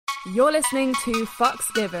You're listening to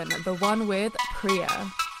Fucks Given, the one with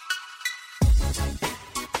Priya.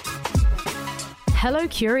 Hello,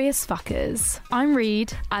 curious fuckers. I'm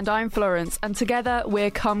Reed. And I'm Florence, and together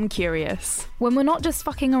we're Come Curious. When we're not just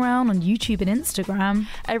fucking around on YouTube and Instagram.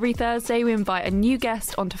 Every Thursday we invite a new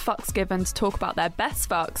guest onto Fucks Given to talk about their best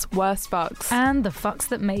fucks, worst fucks. And the fucks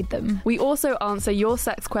that made them. We also answer your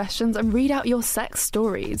sex questions and read out your sex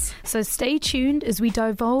stories. So stay tuned as we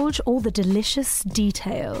divulge all the delicious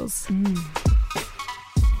details.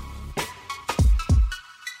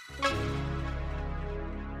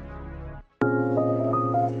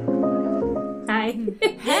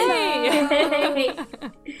 Hey!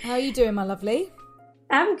 How are you doing, my lovely?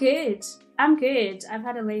 I'm good. I've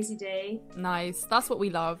had a lazy day. Nice. That's what we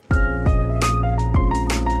love.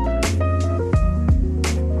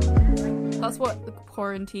 That's what the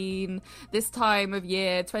quarantine, this time of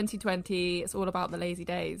year, 2020, it's all about the lazy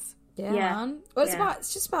days. Yeah, man. Well,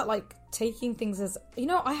 it's just about like taking things as,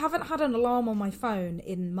 I haven't had an alarm on my phone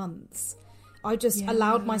in months. I just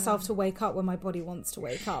allowed myself to wake up when my body wants to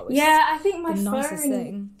wake up. I think my nicest phone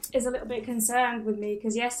thing. is a little bit concerned with me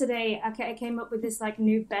because yesterday I came up with this like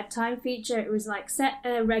new bedtime feature. It was like set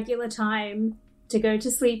a regular time to go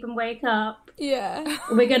to sleep and wake up. Yeah.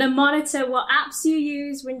 We're going to monitor what apps you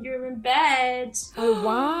use when you're in bed. Oh,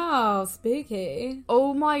 wow. Spooky.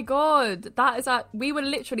 Oh my god. We were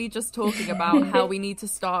literally just talking about how we need to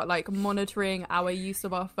start like monitoring our use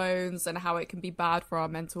of our phones and how it can be bad for our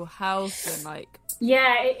mental health and like...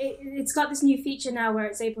 Yeah, it's got this new feature now where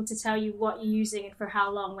it's able to tell you what you're using and for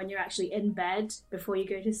how long when you're actually in bed before you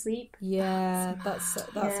go to sleep. Yeah, that's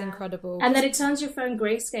incredible. And then it turns your phone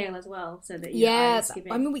grayscale as well, so that your eyes give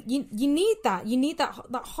it... I mean, you need that. You need that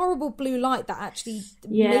horrible blue light that actually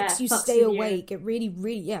makes you fucks stay with awake. It really,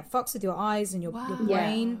 really, fucks with your eyes and your brain.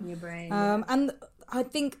 Yeah, your brain. And I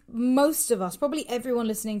think most of us, probably everyone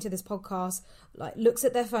listening to this podcast, like looks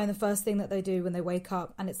at their phone the first thing that they do when they wake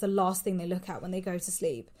up, and it's the last thing they look at when they go to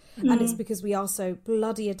sleep. And it's because we are so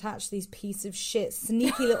bloody attached to these piece of shit,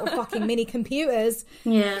 sneaky little fucking mini computers.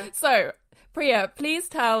 Yeah. So, Priya, please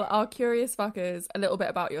tell our curious fuckers a little bit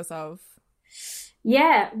about yourself.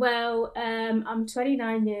 Yeah, well, I'm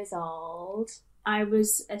 29 years old. I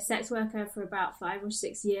was a sex worker for about 5 or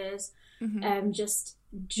 6 years. Just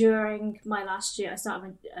during my last year, I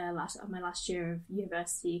started my last year of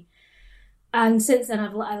university, and since then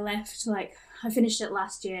I left. Like I finished it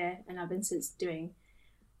last year, and I've been since doing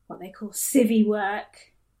what they call civvy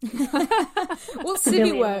work. What's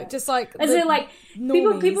civvy work? Just like as in like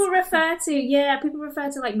people refer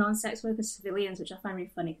to like non-sex workers civilians, which I find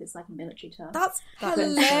really funny because it's like a military term. That's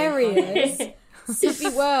hilarious.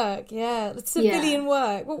 Civvy work, civilian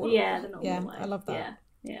work. The normal work. I love that.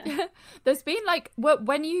 Yeah. There's been like,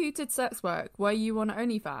 when you did sex work, were you on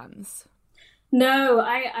OnlyFans? No,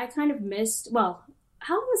 I kind of missed. Well,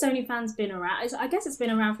 how long has OnlyFans been around? I guess it's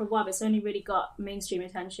been around for a while, but it's only really got mainstream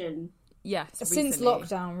attention. Yes, since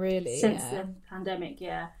lockdown, really. Since the pandemic,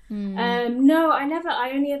 no,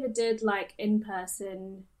 I only ever did like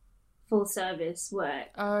in-person full service work.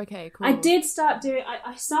 Oh, okay, cool. I did start doing,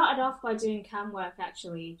 I started off by doing cam work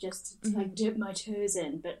actually, just to like dip my toes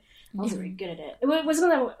in, but I wasn't really good at it.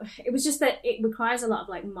 It was just that it requires a lot of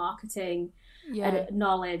like marketing and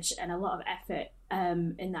knowledge and a lot of effort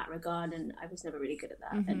in that regard, and I was never really good at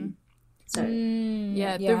that. And so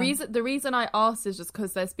the reason I asked is just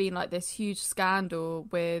because there's been like this huge scandal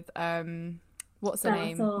with what's her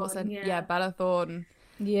name? Bella Thorne.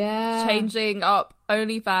 Yeah. Changing up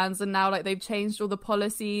OnlyFans, and now like they've changed all the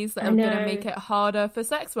policies that are going to make it harder for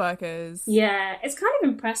sex workers. Yeah, it's kind of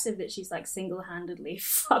impressive that she's like single-handedly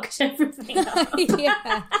fucked everything up.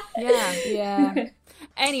 Yeah.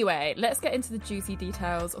 Anyway, let's get into the juicy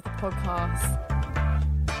details of the podcast.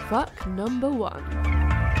 Fuck number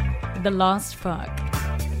 1. The last fuck.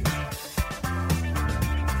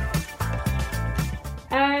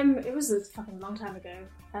 It was a fucking long time ago.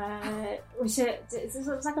 It was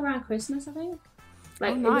like around Christmas, I think.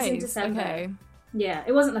 Like, nice. It was in December. Okay. Yeah,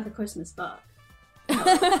 it wasn't like a Christmas fuck.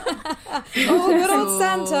 Oh, good old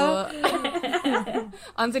Santa.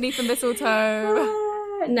 Underneath the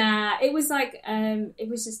mistletoe. Nah, it was like, it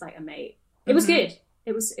was just like a mate. It was good.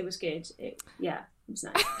 It was good. It was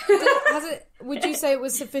nice. Would you say it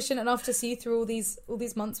was sufficient enough to see through all these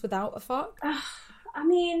months without a fuck? I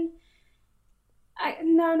mean,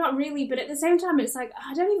 no, not really. But at the same time, it's like,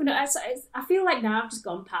 I don't even know. I feel like now I've just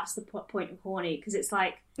gone past the point of horny, because it's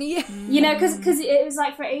like, because it was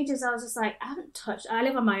like for ages I was just like, I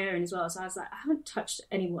live on my own as well, so I was like, I haven't touched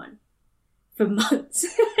anyone for months.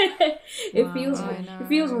 It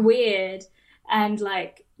feels weird, and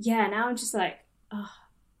like, now I'm just like, oh,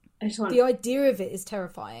 the idea of it is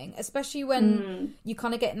terrifying, especially when you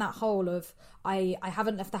kind of get in that hole of I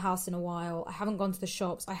haven't left the house in a while, I haven't gone to the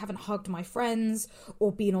shops, I haven't hugged my friends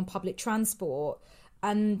or been on public transport,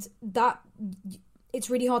 and that it's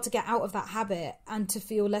really hard to get out of that habit and to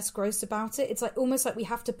feel less gross about it. It's like almost like we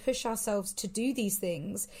have to push ourselves to do these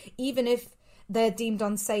things, even if they're deemed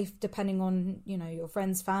unsafe, depending on, you know, your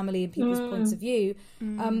friends, family, and people's points of view,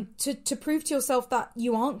 to prove to yourself that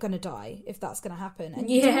you aren't going to die if that's going to happen, and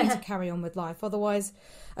you do need to carry on with life. Otherwise,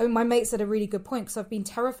 I mean, my mate said a really good point, because I've been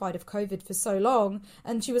terrified of COVID for so long,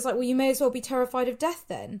 and she was like, well, you may as well be terrified of death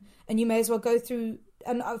then, and you may as well go through.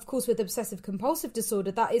 And of course, with obsessive compulsive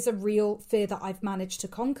disorder, that is a real fear that I've managed to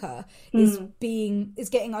conquer, is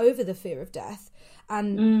getting over the fear of death.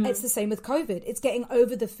 And it's the same with COVID. It's getting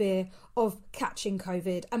over the fear of catching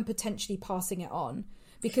COVID and potentially passing it on,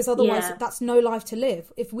 because otherwise that's no life to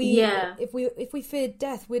live. If we feared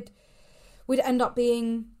death, we'd end up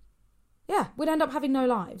being we'd end up having no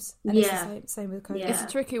lives. And it's the same with COVID. It's a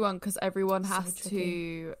tricky one, because everyone has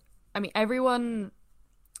to. I mean, everyone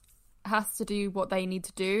has to do what they need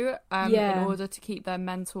to do in order to keep their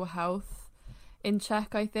mental health in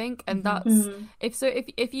check, I think. And that's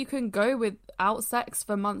if you can go without sex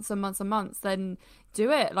for months and months and months, then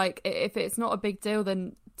do it. Like, if it's not a big deal,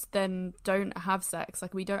 then don't have sex.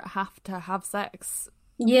 Like, we don't have to have sex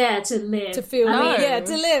to live, to feel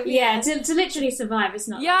to live, to literally survive. It's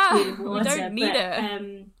not we don't need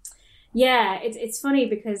it. It's funny,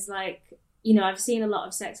 because, like, you know, I've seen a lot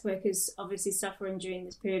of sex workers obviously suffering during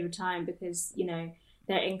this period of time, because, you know,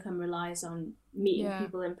 their income relies on meeting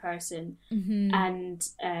people in person. And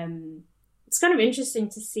it's kind of interesting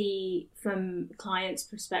to see from clients'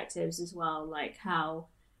 perspectives as well, like how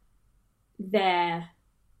I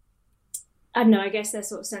don't know, I guess their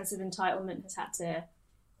sort of sense of entitlement has had to,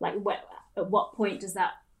 like, at what point does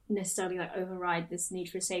that necessarily, like, override this need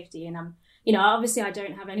for safety? And you know, obviously I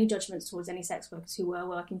don't have any judgments towards any sex workers who were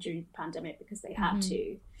working during the pandemic because they had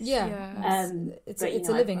to. It's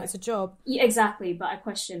a living, it's a job. Yeah, exactly. But I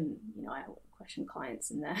question clients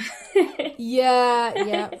in there.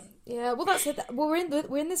 Well, that's it. We're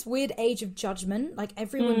in this weird age of judgment. Like,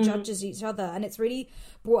 everyone judges each other, and it's really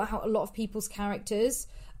brought out a lot of people's characters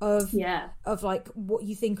of like what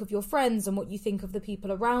you think of your friends and what you think of the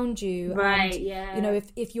people around you. Right. And, yeah. you know,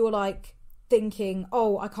 if you're like thinking,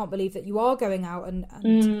 oh, I can't believe that you are going out and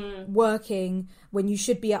working when you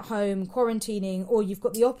should be at home quarantining, or you've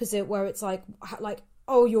got the opposite where it's like,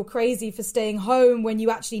 oh, you're crazy for staying home when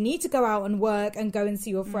you actually need to go out and work and go and see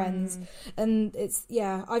your friends. And it's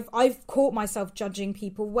I've caught myself judging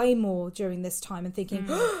people way more during this time and thinking,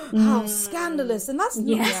 how scandalous. And that's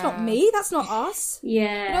not me, that's not us. You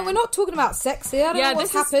know, we're not talking about sex here. I don't know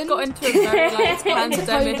what's happened. Got into a very, like,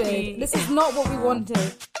 pandemic. This is not what we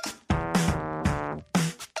wanted.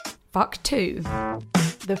 Fuck 2.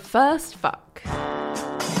 The first fuck.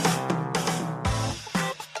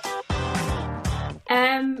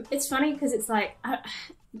 It's funny, because it's like,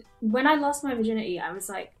 when I lost my virginity, I was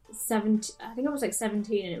like 17. I think I was like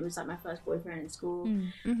 17, and it was like my first boyfriend in school.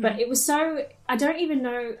 But it was so, I don't even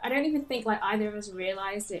think like either of us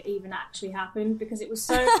realized it even actually happened, because it was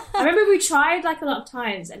so, I remember we tried like a lot of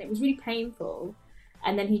times, and it was really painful.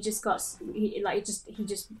 And then he just lost his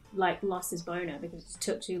boner because it just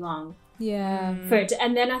took too long. For it to,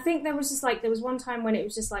 and then I think there was one time when it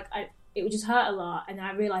was just like, it would just hurt a lot, and then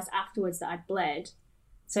I realized afterwards that I'd bled.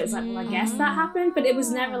 So it's like, well, I guess that happened, but it was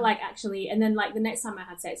never like actually. And then like the next time I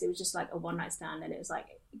had sex, it was just like a one night stand, and it was like,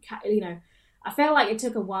 you know, I felt like it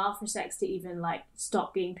took a while for sex to even like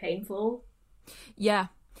stop being painful. Yeah,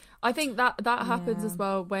 I think that happens as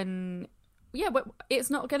well when. Yeah, but it's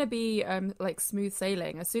not going to be like smooth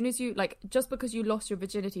sailing. As soon as you, like, just because you lost your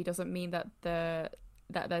virginity doesn't mean that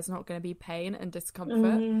there's not going to be pain and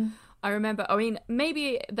discomfort. I remember, I mean,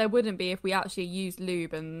 maybe there wouldn't be if we actually used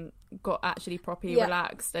lube and got actually properly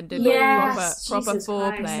relaxed and did proper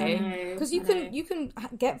foreplay. Because you can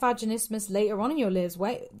get vaginismus later on in your lives.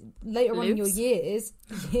 Later on in your years,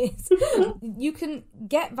 you can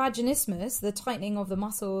get vaginismus, the tightening of the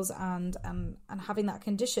muscles, and having that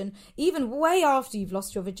condition even way after you've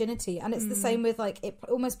lost your virginity. And it's the same with, like, it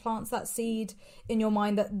almost plants that seed in your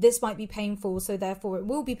mind that this might be painful, so therefore it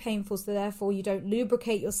will be painful, so therefore you don't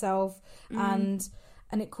lubricate yourself, and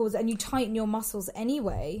it causes, and you tighten your muscles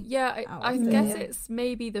anyway. Yeah, I guess it's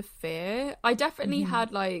maybe the fear. I definitely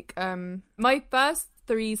had like my first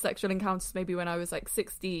 3 sexual encounters, maybe when I was like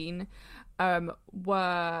 16,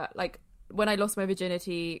 were like when I lost my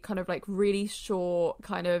virginity, kind of like really short,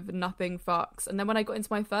 kind of nothing fucks. And then when I got into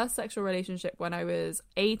my first sexual relationship when I was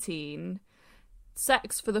 18,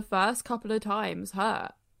 sex for the first couple of times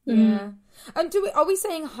hurt. Yeah. And are we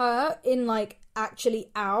saying hurt in like actually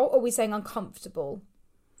ow, or are we saying uncomfortable?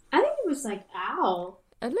 I think it was like ow.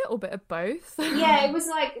 A little bit of both. Yeah, it was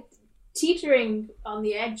like teetering on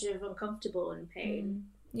the edge of uncomfortable and pain.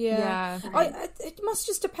 Yeah. It must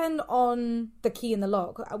just depend on the key in the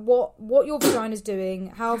lock. What your vagina is doing,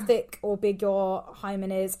 how thick or big your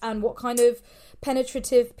hymen is, and what kind of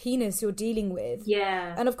penetrative penis you're dealing with.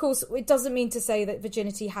 Yeah. And of course, it doesn't mean to say that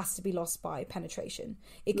virginity has to be lost by penetration.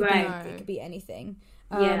 It could be anything.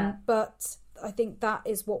 But I think that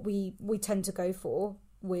is what we tend to go for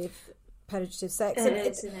with penetrative sex.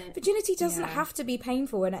 Virginity doesn't have to be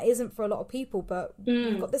painful, and it isn't for a lot of people, but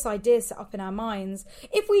we've got this idea set up in our minds.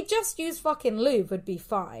 If we just use fucking lube, would be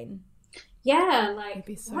fine. Yeah, like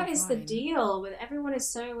what is the deal with everyone is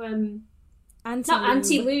so not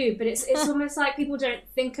anti-lube, but it's almost like people don't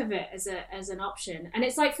think of it as an option. And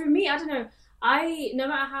it's like, for me, I don't know, no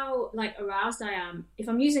matter how like aroused I am, if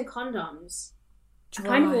I'm using condoms, I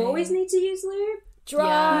kind of always need to use lube.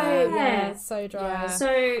 Dry, so dry. Yeah. So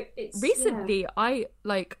it's recently, I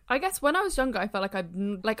guess when I was younger, I felt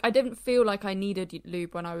like I didn't feel like I needed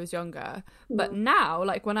lube when I was younger. But now,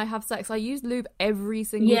 like when I have sex, I use lube every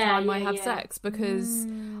single time I have sex, because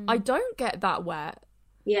I don't get that wet.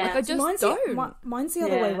 Yeah, like, I just don't. Mine's the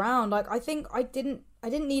other way around. Like I think I didn't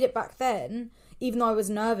need it back then, even though I was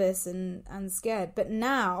nervous and scared. But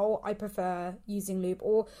now I prefer using lube.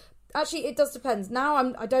 Or actually, it does depend.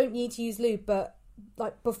 Now I don't need to use lube, but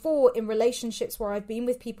like before, in relationships where I've been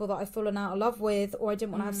with people that I've fallen out of love with, or I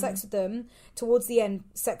didn't want to have sex with them, towards the end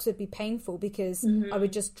sex would be painful because I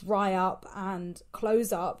would just dry up and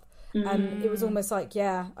close up, and it was almost like,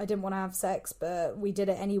 I didn't want to have sex, but we did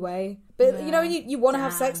it anyway. But you know, you want to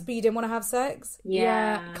have sex, but you didn't want to have sex.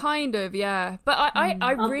 Yeah, kind of. Yeah, but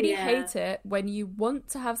I really hate it when you want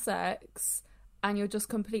to have sex and you're just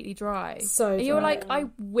completely dry. So and you're like, I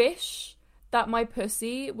wish that my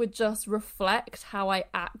pussy would just reflect how I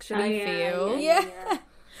actually feel. Yeah.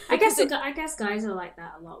 I guess guys are like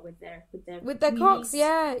that a lot with their cocks.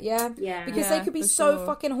 Yeah. Because they could be so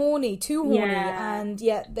fucking horny, too horny, and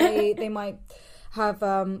yet they might have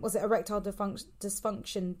erectile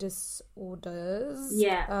dysfunction disorders.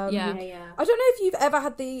 Yeah. I don't know if you've ever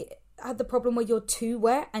had the problem where you're too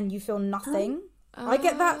wet and you feel nothing. I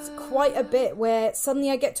get that quite a bit, where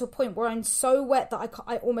suddenly I get to a point where I'm so wet that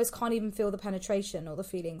I almost can't even feel the penetration or the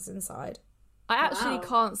feelings inside. I actually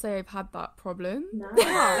can't say I've had that problem.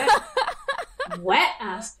 No. Wet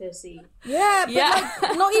ass pussy. Yeah, but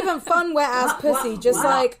like, not even fun wet ass pussy. Just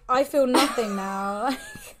like, I feel nothing now.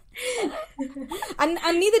 and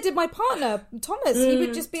neither did my partner Thomas. He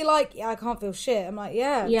would just be like, I can't feel shit. I'm like,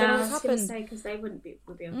 I was gonna say, because they would be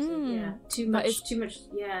able to. Too much.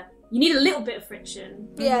 Yeah, you need a little bit of friction.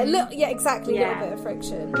 Exactly. A little bit of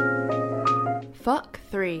friction. Fuck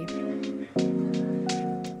 3.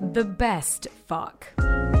 The best fuck.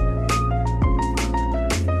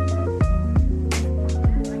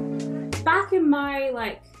 Back in my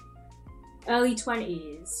like early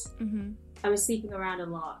 20s, I was sleeping around a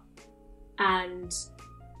lot, and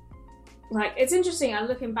like it's interesting. I'm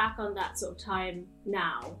looking back on that sort of time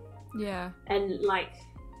now, and like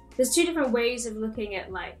there's two different ways of looking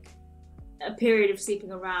at like a period of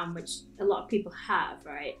sleeping around, which a lot of people have,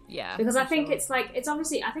 right? Yeah, because I think it's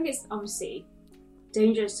obviously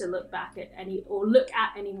dangerous to look back at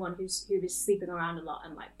anyone who is sleeping around a lot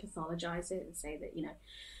and like pathologize it and say that, you know.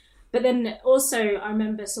 But then also I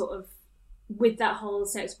remember sort of with that whole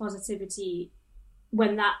sex positivity,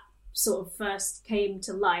 when that sort of first came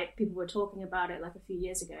to light, people were talking about it like a few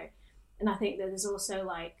years ago. And I think that there's also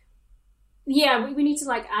like, we need to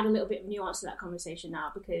like add a little bit of nuance to that conversation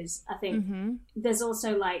now, because I think there's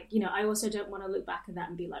also like, you know, I also don't want to look back at that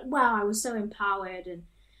and be like, wow, I was so empowered, and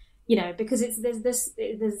you know, because there's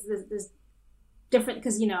different,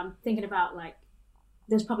 because, you know, I'm thinking about like,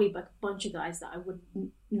 there's probably a bunch of guys that I would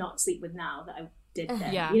not sleep with now that I did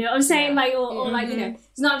then. Yeah. You know what I'm saying? Like, or like, you know,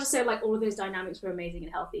 it's not just so like all of those dynamics were amazing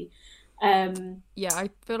and healthy. I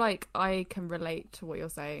feel like I can relate to what you're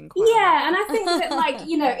saying. And I think that like,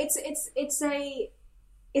 you know, it's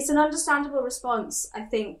an understandable response. I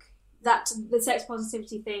think that the sex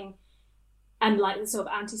positivity thing and like the sort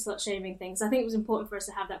of anti-slut shaming things, I think it was important for us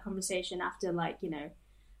to have that conversation after like, you know,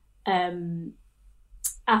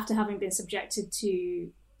 after having been subjected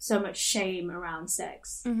to so much shame around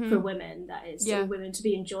sex for women, that is, for women to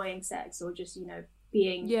be enjoying sex or just, you know,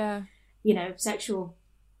 being, you know, sexual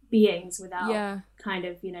beings without kind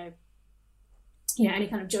of, you know, any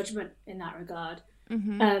kind of judgment in that regard.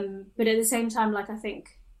 But at the same time, like, I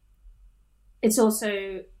think it's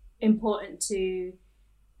also important to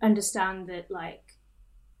understand that, like,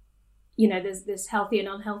 you know, there's healthy and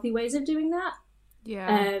unhealthy ways of doing that.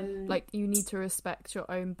 Yeah, like you need to respect your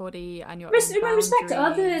own body and your own respect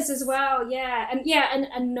boundaries. others as well.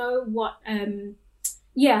 And know what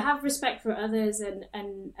have respect for others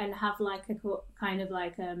and have like a kind of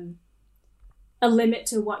like a limit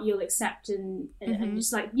to what you'll accept and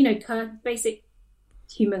just like, you know, basic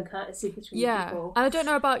human courtesy between people. And I don't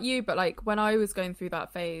know about you, but like when I was going through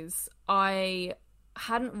that phase, I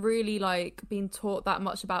hadn't really like been taught that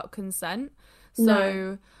much about consent,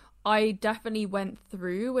 so I definitely went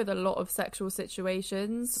through with a lot of sexual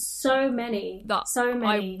situations. So many.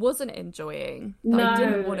 I wasn't enjoying. That I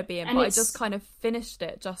didn't want to be in, but I just kind of finished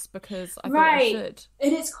it just because I thought I should.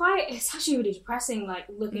 And it's actually really depressing, like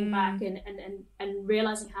looking back and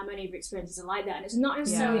realizing how many of your experiences are like that. And it's not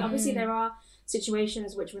necessarily, obviously there are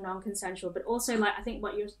situations which were non-consensual, but also like I think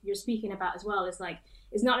what you're speaking about as well is like,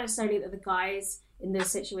 it's not necessarily that the guys in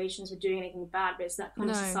those situations were doing anything bad, but it's that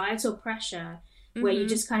kind of societal pressure where you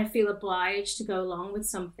just kind of feel obliged to go along with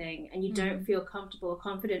something and you don't feel comfortable or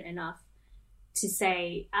confident enough to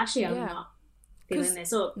say, actually, I'm not feeling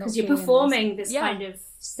this, or because you're performing this kind of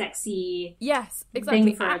sexy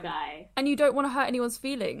thing for a guy. And you don't want to hurt anyone's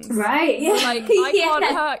feelings. Right, yeah. Like, I can't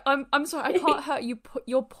hurt, I'm sorry, I can't hurt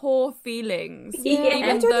your poor feelings. Yeah.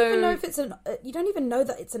 You don't even know if it's you don't even know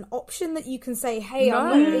that it's an option that you can say, hey,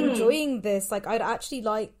 I'm not enjoying this. Like, I'd actually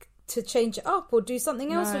like to change it up or do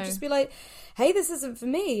something else, or just be like, hey, this isn't for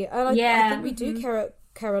me. And I think we do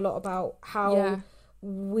care a lot about how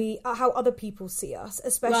how other people see us,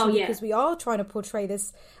 especially because we are trying to portray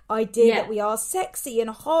this idea that we are sexy and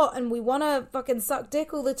hot and we want to fucking suck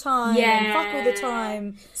dick all the time and fuck all the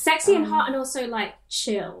time. Sexy and hot, and also like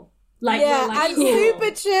chill. Like, and cool.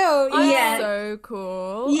 Super chill. So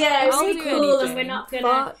cool. Yeah, it's really cool, and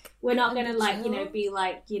we're not gonna like, you know, be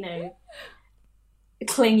like, you know,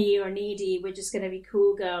 clingy or needy. We're just gonna be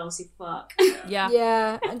cool girls who fuck.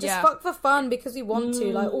 And just fuck for fun because we want to.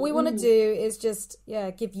 Like, all we want to do is just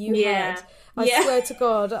give you head. I swear to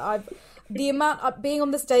God, the amount being on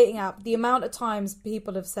this dating app, the amount of times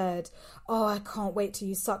people have said, oh, I can't wait till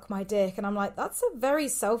you suck my dick, and I'm like, that's a very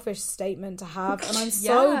selfish statement to have, and I'm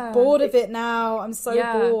so bored of it now. I'm so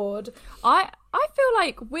bored. I feel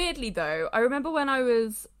like, weirdly though, I remember when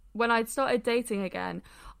I'd started dating again,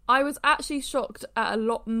 I was actually shocked at a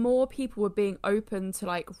lot more people were being open to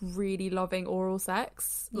like really loving oral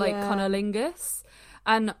sex, like cunnilingus,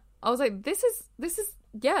 and I was like, this is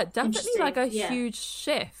definitely like a huge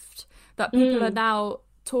shift that people are now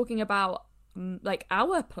talking about, like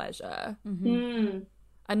our pleasure and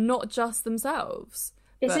not just themselves.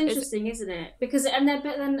 It's interesting, isn't it? Because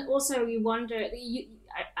but then also you wonder,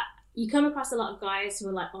 you come across a lot of guys who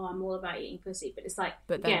are like, oh, I'm all about eating pussy, but it's like,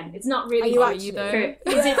 again, it's not really. Are you though?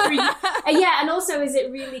 Is it really, and also, is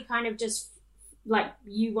it really kind of just like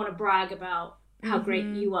you want to brag about how great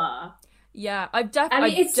you are? Yeah,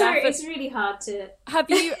 it's really hard to.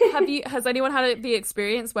 Has anyone had the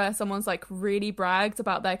experience where someone's like really bragged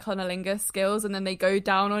about their cunnilingus skills and then they go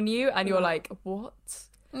down on you and you're like, what?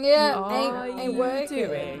 Ain't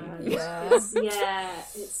working.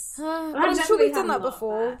 I'm sure we've done that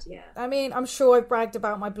before. I mean, I'm sure I've bragged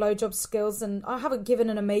about my blowjob skills, and I haven't given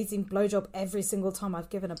an amazing blowjob every single time I've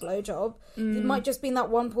given a blowjob. It might just been that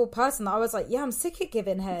one poor person that I was like, yeah, I'm sick at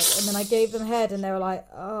giving head, and then I gave them head, and they were like,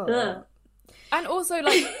 oh. And also,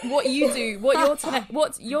 like, what you do, what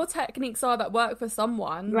your techniques are that work for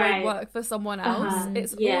someone won't work for someone else.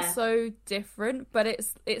 It's also different, but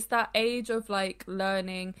it's that age of like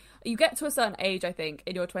learning. You get to a certain age, I think,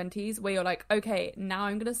 in your 20s where you're like, okay, now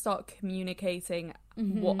I'm going to start communicating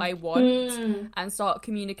what I want and start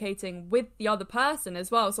communicating with the other person as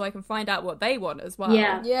well, so I can find out what they want as well.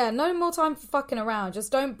 No more time for fucking around.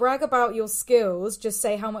 Just don't brag about your skills, just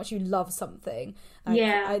say how much you love something. Like,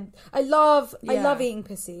 I love eating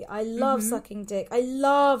pussy, I love sucking dick, I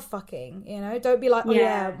love fucking, you know. Don't be like,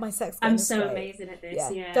 oh my sex game I'm is so great. amazing at this.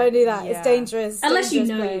 Don't do that. It's dangerous. Unless you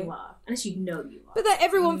know play. you are. Unless you know you are. But then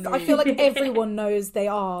everyone, I feel like everyone knows they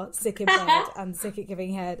are sick in bed and sick at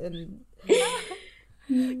giving head, and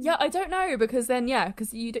Yeah, I don't know, because then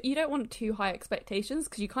because you don't want too high expectations,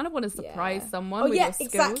 because you kind of want to surprise someone with your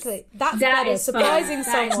skills. Exactly. That's better. Surprising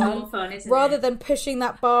someone fun, rather than pushing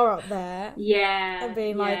that bar up there. And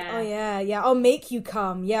being like, oh yeah, I'll make you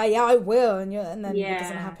come. Yeah, I will, and then it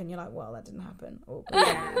doesn't happen. You're like, well, that didn't happen.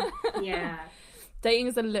 Dating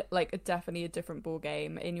is definitely a different ball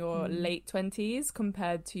game in your late 20s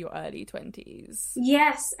compared to your early 20s.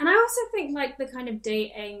 Yes, and I also think like the kind of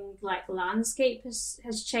dating like landscape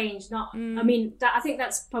has changed. I mean, I think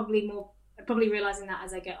that's probably realizing that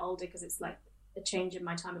as I get older, because it's like a change in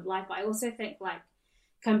my time of life. But I also think like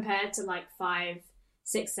compared to like 5,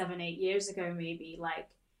 6, 7, 8 years ago, maybe, like,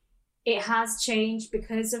 it has changed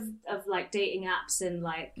because of like dating apps, and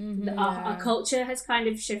like our culture has kind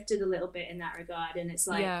of shifted a little bit in that regard. And it's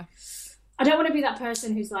like, I don't want to be that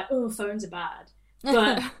person who's like, oh, phones are bad,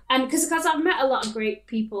 but and because I've met a lot of great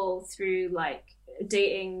people through like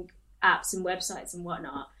dating apps and websites and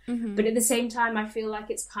whatnot, but at the same time I feel like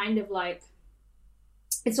it's kind of like,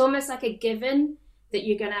 it's almost like a given that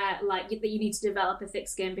you're gonna like, that you need to develop a thick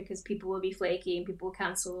skin because people will be flaky and people will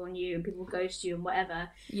cancel on you and people will ghost you and whatever.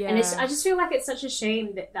 And I just feel like it's such a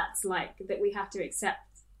shame that that's like, that we have to accept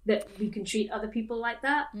that we can treat other people like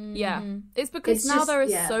that. It's because now there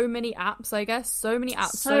are so many apps, I guess, so many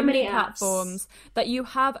apps, so many platforms that you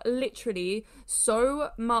have literally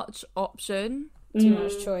so much option, too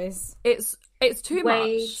much choice. It's too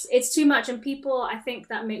much. It's too much, and people, I think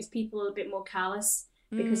that makes people a bit more callous.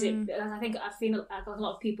 Because I feel like a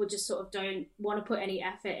lot of people just sort of don't want to put any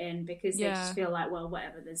effort in because they just feel like, well,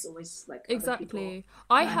 whatever, there's always like other people.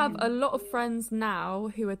 I have a lot of friends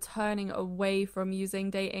now who are turning away from using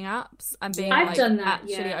dating apps and being like, done that,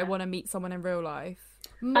 actually, I want to meet someone in real life.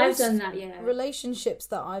 I've done that, relationships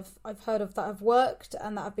that I've heard of that have worked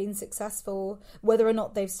and that have been successful, whether or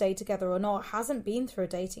not they've stayed together or not, hasn't been through a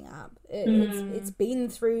dating app. It's been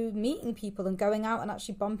through meeting people and going out and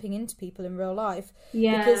actually bumping into people in real life.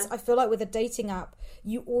 Because I feel like with a dating app,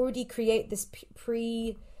 you already create this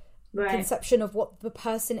conception of what the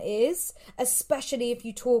person is, especially if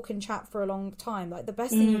you talk and chat for a long time. Like, the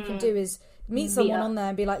best thing you can do is meet someone on there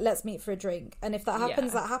and be like, let's meet for a drink, and if that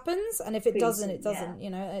happens, that happens, and if it doesn't, it doesn't. You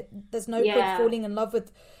know, there's no point falling in love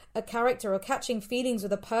with a character or catching feelings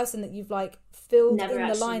with a person that you've like filled in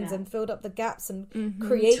the lines and filled up the gaps and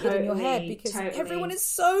created in your head, because everyone is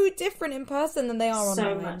so different in person than they are online.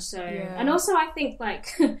 So much so. And also I think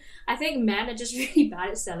like I think men are just really bad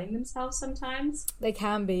at selling themselves sometimes. They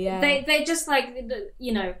can be, they just like,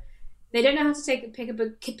 you know, they don't know how to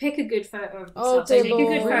pick a good photo of themselves. They take a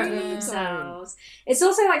good photo of themselves. It's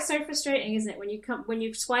also like so frustrating, isn't it, when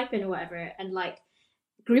you swipe in or whatever, and like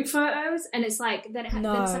group photos, and it's like then it's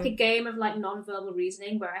like a game of like non-verbal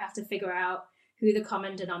reasoning where I have to figure out who the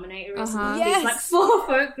common denominator is. It's like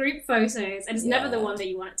 4 group photos, and it's never the one that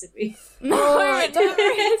you want it to be. I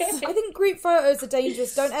think group photos are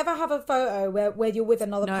dangerous. Don't ever have a photo where you're with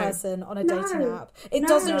another person on a dating app. It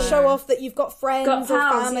doesn't show off that you've got friends or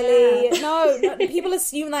family. No, people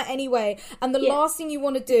assume that anyway. And the last thing you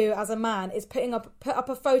want to do as a man is put up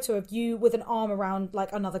a photo of you with an arm around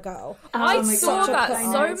like another girl. I saw that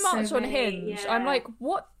so much on Hinge. I'm like,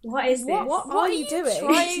 what is this? What are you doing?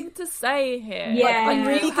 Trying to say here? I'm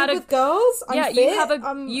really good with girls. I'm fit.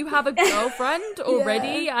 You have a girlfriend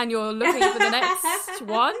already, and you're looking for the next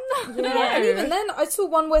one. And even then, I saw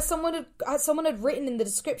one where someone had written in the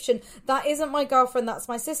description, "That isn't my girlfriend, that's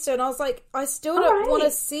my sister," and I was like, I still don't want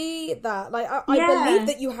to see that. Like, I believe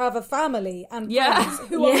that you have a family and friends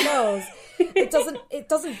who are girls. It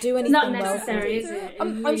doesn't do anything. Not necessary, is it?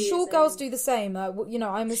 I'm sure girls do the same. You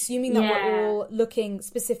know, I'm assuming that we're all looking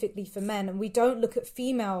specifically for men, and we don't look at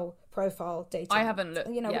female profile dating. I haven't looked.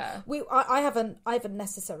 You know, I haven't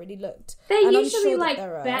necessarily looked. They're usually like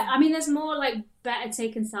better. I mean, there's more like better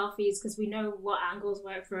taken selfies because we know what angles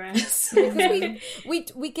work for us.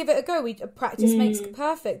 Because we give it a go. Practice makes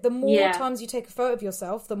perfect. The more times you take a photo of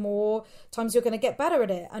yourself, the more times you're going to get better at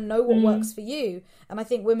it and know what works for you. And I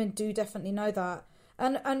think women do definitely know that.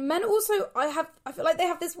 And men also, I feel like they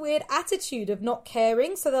have this weird attitude of not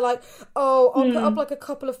caring. So they're like, oh, I'll put up like a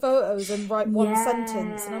couple of photos and write one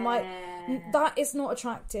sentence. And I'm like, that is not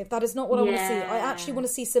attractive. That is not what I want to see. I actually want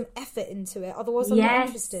to see some effort into it. Otherwise, I'm not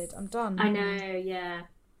interested. I'm done. I know, yeah.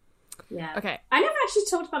 Okay. I never actually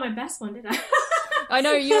talked about my best one, did I? I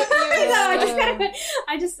know, you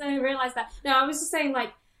I just realised that. No, I was just saying,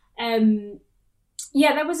 like,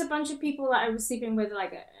 there was a bunch of people that I was sleeping with,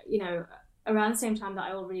 like, you know, around the same time that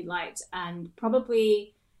I all really liked, and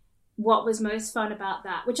probably what was most fun about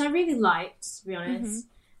that, which I really liked, to be honest,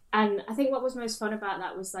 and I think what was most fun about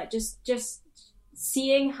that was like just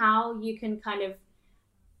seeing how you can kind of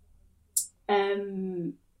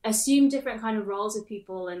assume different kind of roles with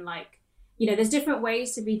people, and like, you know, there's different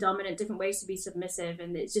ways to be dominant, different ways to be submissive,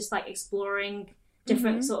 and it's just like exploring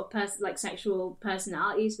different sort of like sexual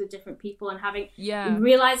personalities with different people, and having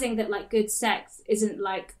realizing that like good sex isn't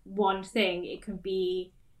like one thing. It can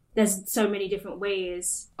be, there's so many different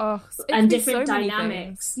ways and different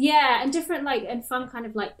dynamics, and different like and fun kind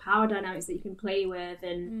of like power dynamics that you can play with,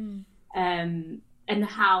 and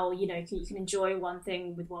how, you know, you can enjoy one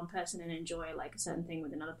thing with one person and enjoy like a certain thing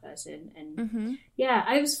with another person. And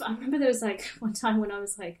I remember there was like one time when I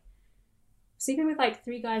was like sleeping with like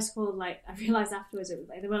 3 guys called, like, I realised afterwards it was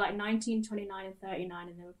like they were like 19, 29 and 39,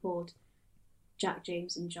 and they were called Jack,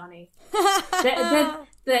 James and Johnny.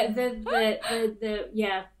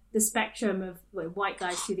 The spectrum of white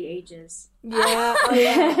guys through the ages. Yeah.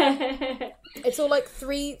 It's all like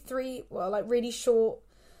three, like really short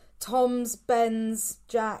Toms, Bens,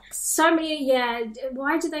 Jacks. So many, yeah.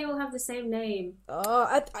 Why do they all have the same name?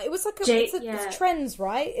 It was like it's trends,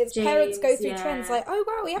 right? It's James, parents go through trends like, oh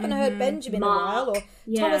wow, we haven't heard Benjamin Mark, in a while, or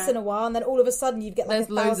Thomas in a while, and then all of a sudden you get like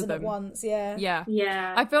 1,000 at once. Yeah.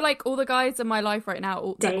 I feel like all the guys in my life right now,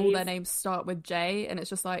 all their names start with J, and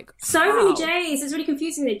it's just like so many J's. It's really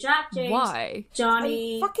confusing. Jack, James, why,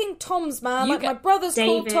 Johnny, fucking Toms, man. Like my brother's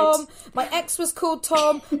David. Called Tom. My ex was called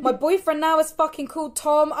Tom. My boyfriend now is fucking called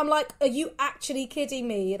Tom. I'm like, are you actually kidding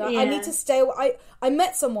me? And I need to stay. I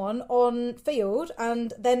met someone on Field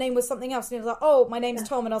and their name was something else, and he was like, oh, my name's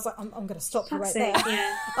Tom, and I was like, I'm going to stop you right there.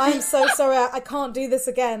 I'm so sorry, I can't do this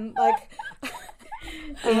again. Like,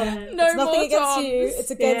 it's nothing against Toms. You,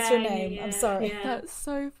 it's against your name. I'm sorry. That's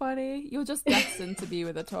so funny. You're just destined to be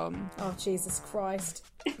with a Tom. Oh, Jesus Christ.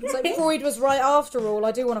 It's like Freud was right after all.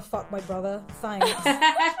 I do want to fuck my brother. Thanks.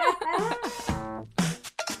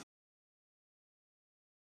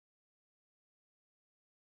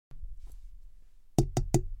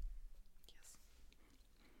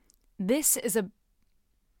 This is an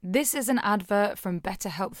advert from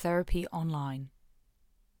BetterHelp Therapy Online.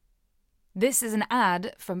 This is an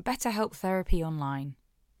ad from BetterHelp Therapy Online.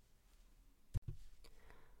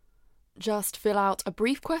 Just fill out a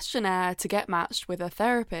brief questionnaire to get matched with a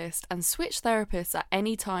therapist and switch therapists at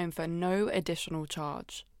any time for no additional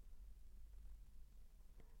charge.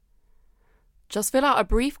 Just fill out a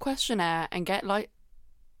brief questionnaire and get matched.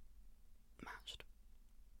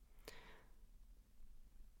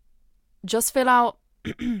 Just fill out...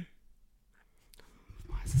 Why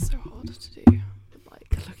is this so hard to do?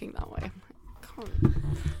 Like, looking that way. I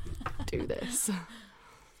can't do this.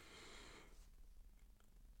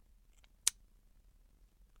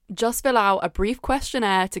 Just fill out a brief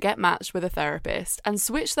questionnaire to get matched with a therapist and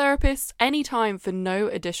switch therapists anytime for no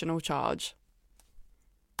additional charge.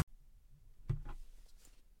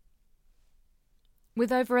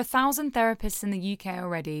 With over 1,000 therapists in the UK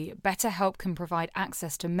already, BetterHelp can provide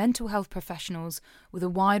access to mental health professionals with a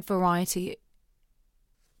wide variety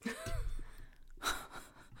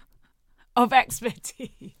of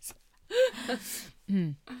expertise.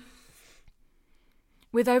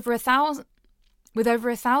 With over 1,000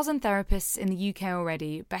 therapists in the UK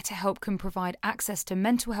already, BetterHelp can provide access to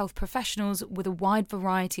mental health professionals with a wide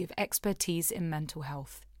variety of expertise in mental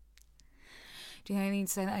health. Do you think I need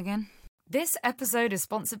to say that again? This episode is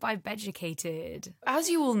sponsored by Beducated. As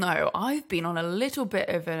you all know, I've been on a little bit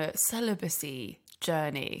of a celibacy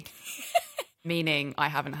journey. Meaning I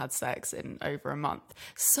haven't had sex in over a month.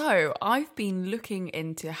 So I've been looking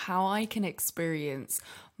into how I can experience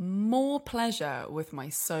more pleasure with my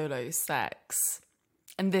solo sex.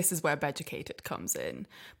 And this is where Beducated comes in,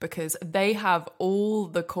 because they have all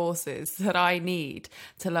the courses that I need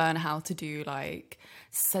to learn how to do like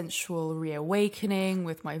sensual reawakening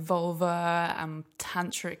with my vulva and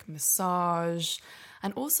tantric massage.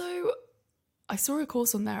 And also I saw a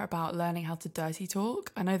course on there about learning how to dirty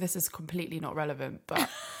talk. I know this is completely not relevant, but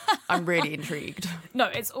I'm really intrigued. No,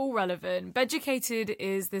 it's all relevant. Beducated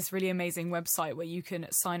is this really amazing website where you can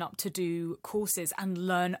sign up to do courses and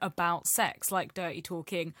learn about sex, like dirty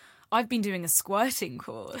talking. I've been doing a squirting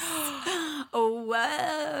course. Oh,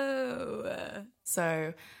 wow.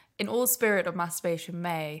 So, in all spirit of Masturbation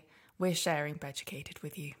May, we're sharing Beducated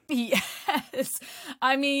with you. Yes.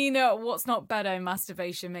 I mean, what's not better in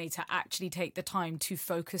Masturbation May to actually take the time to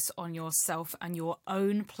focus on yourself and your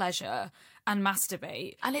own pleasure and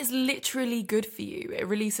masturbate. And it's literally good for you. It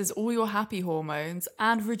releases all your happy hormones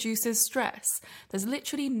and reduces stress. There's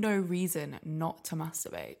literally no reason not to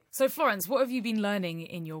masturbate. So Florence, what have you been learning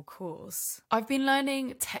in your course? I've been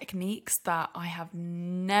learning techniques that I have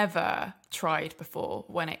never tried before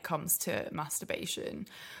when it comes to masturbation.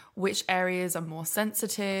 Which areas are more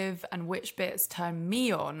sensitive and which bits turn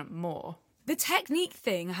me on more. The technique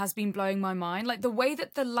thing has been blowing my mind, like the way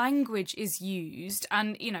that the language is used,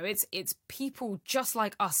 and you know, it's people just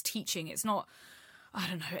like us teaching. It's not, I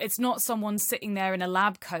don't know, it's not someone sitting there in a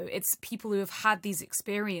lab coat. It's people who have had these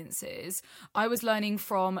experiences. I was learning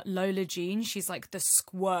from Lola Jean. She's like the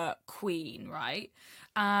squirt queen, right?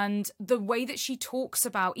 And the way that she talks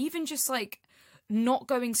about even just like not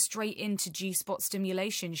going straight into G-spot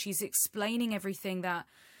stimulation, she's explaining everything that,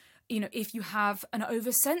 you know, if you have an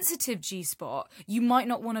oversensitive G-spot, you might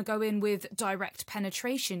not want to go in with direct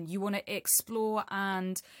penetration. You want to explore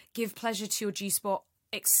and give pleasure to your G-spot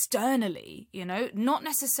externally, you know, not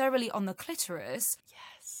necessarily on the clitoris.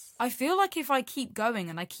 Yes. I feel like if I keep going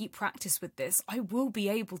and I keep practice with this, I will be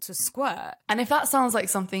able to squirt. And if that sounds like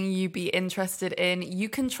something you'd be interested in, you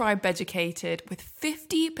can try Beducated with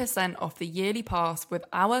 50% off the yearly pass with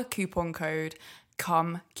our coupon code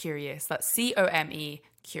Come Curious. That's COME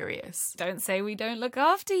Curious. Don't say we don't look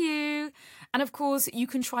after you. And of course, you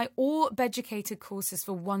can try all Beducated courses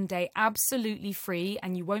for 1 day absolutely free,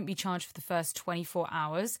 and you won't be charged for the first 24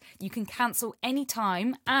 hours. You can cancel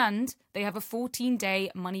anytime, and they have a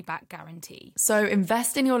 14-day money-back guarantee. So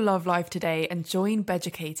invest in your love life today and join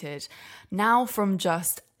Beducated now from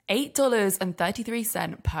just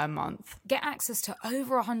 $8.33 per month. Get access to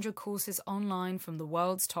over 100 courses online from the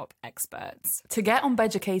world's top experts. To get on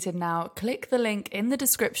Beducated now, click the link in the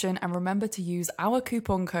description and remember to use our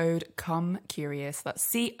coupon code COMECurious.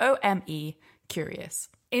 That's COME Curious.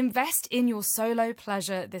 Invest in your solo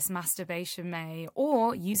pleasure this masturbation May,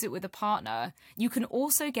 or use it with a partner. You can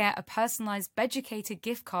also get a personalised Beducated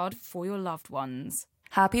gift card for your loved ones.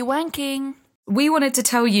 Happy wanking! We wanted to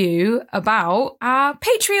tell you about our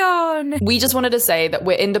Patreon. We just wanted to say that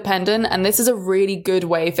we're independent, and this is a really good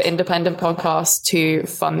way for independent podcasts to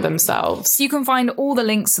fund themselves. You can find all the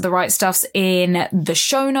links to the right stuffs in the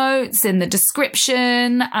show notes, in the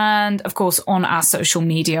description, and of course on our social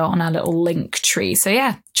media, on our little link tree. So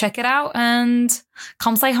yeah, check it out and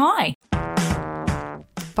come say hi.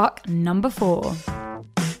 Fuck number 4.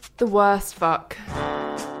 The worst fuck.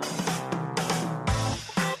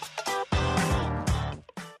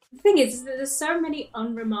 Thing is that there's so many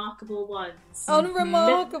unremarkable ones.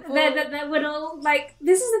 Unremarkable. That would all, like,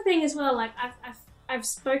 this is the thing as well, like I've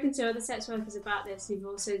spoken to other sex workers about this who've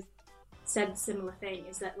also said a similar thing,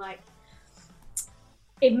 is that like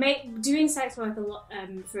doing sex work a lot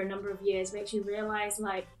for a number of years makes you realise,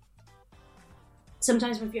 like,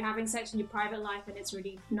 sometimes if you're having sex in your private life and it's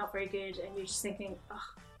really not very good and you're just thinking,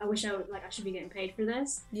 oh, I wish I should be getting paid for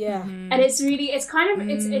this. Yeah. And it's kind of,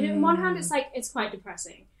 it's, on one hand, it's like, it's quite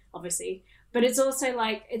depressing, obviously, but it's also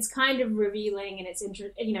like, it's kind of revealing, and it's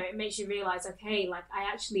you know, it makes you realize, okay, like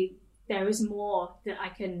there is more that I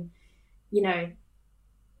can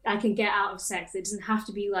get out of sex. It doesn't have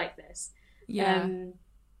to be like this. Yeah.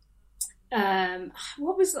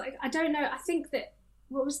 What was, like, I don't know, I think that,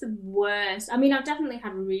 what was the worst? I mean, I've definitely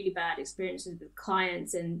had really bad experiences with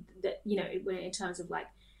clients, and that, you know, in terms of like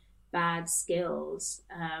bad skills.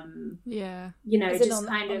 Yeah. You know, As in just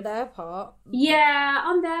on their part. Yeah,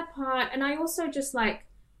 on their part. And I also just, like,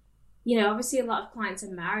 you know, obviously a lot of clients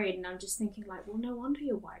are married, and I'm just thinking, like, well, no wonder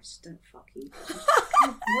your wives don't fuck you.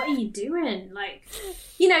 What are you doing? Like,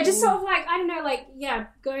 you know, just sort of like, I don't know, like, yeah,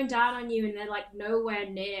 going down on you, and they're like nowhere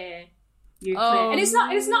near you're clear. And it's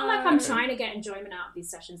not like I'm trying to get enjoyment out of these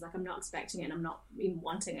sessions. Like, I'm not expecting it, and I'm not even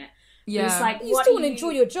wanting it. Yeah. But it's like, You still want to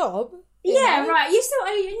enjoy your job. Yeah, right. You still,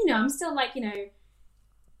 you know, I'm still like, you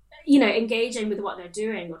know, engaging with what they're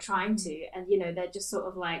doing or trying to, and, you know, they're just sort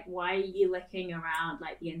of like, why are you licking around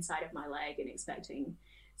like the inside of my leg and expecting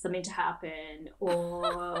something to happen,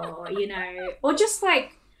 or you know, or just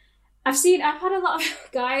like, I've had a lot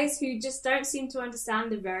of guys who just don't seem to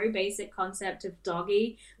understand the very basic concept of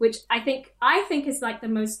doggy, which I think is like the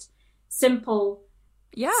most simple.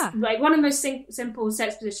 Yeah. Like one of the most simple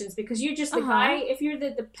sex positions, because you're just the guy, if you're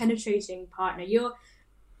the penetrating partner, you're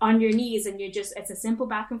on your knees and it's a simple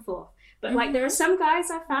back and forth. But like there are some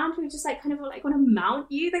guys I found who just like kind of like want to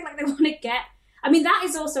mount you. They want to get, I mean, that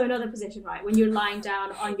is also another position, right? When you're lying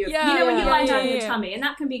down on your, when you're lying down on your tummy, and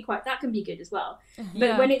that can be good as well.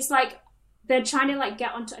 But when it's like, they're trying to like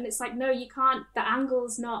get onto, and it's like, no, you can't, the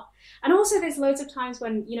angle's not. And also there's loads of times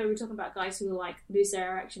when, you know, we're talking about guys who like lose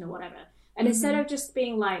their erection or whatever. And instead of just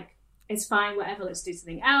being like, it's fine, whatever, let's do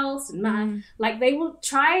something else, and like they will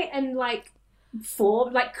try and like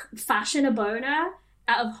fashion a boner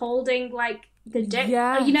out of holding like the dick,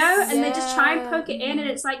 you know, and they just try and poke it in, and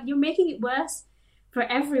it's like, you're making it worse for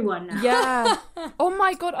everyone now. Yeah. Oh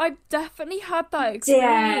my god, I've definitely had that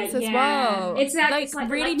experience as well. It's like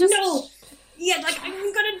really, like, just no. Yeah, like I'm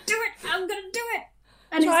gonna do it.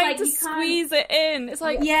 And trying it's like to squeeze it in. It's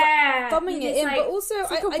like thumbing it in. like, but also,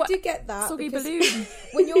 I do get that. Soggy balloon.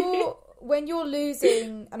 when you're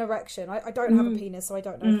losing an erection, I don't have a penis, so I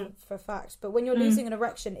don't know for a fact. But when you're losing an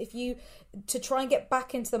erection, to try and get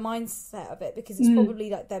back into the mindset of it, because it's probably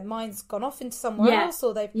like their mind's gone off into somewhere else,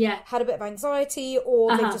 or they've had a bit of anxiety,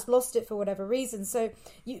 or they've just lost it for whatever reason. So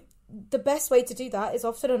the best way to do that is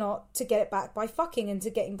often or not to get it back by fucking and to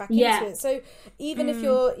getting back into it. So even if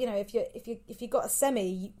you're, you know, if you got a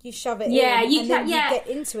semi, you shove it in, you and can, then you get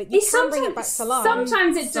into it. You can bring it back to life.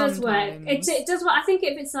 Sometimes it does work. It does work. I think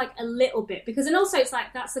if it's like a little bit, because, and also it's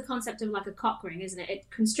like, that's the concept of like a cock ring, isn't it?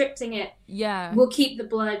 Constricting it will keep the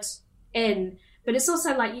blood in, but it's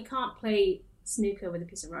also like you can't play snooker with a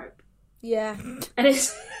piece of rope. Yeah, and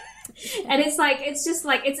it's like, it's just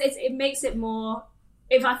like it makes it more.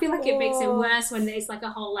 If I feel like it makes it worse when there's like a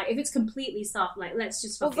whole, like, if it's completely soft, like, let's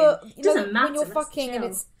just fucking, it doesn't matter. When you're fucking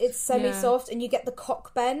and it's semi-soft and you get the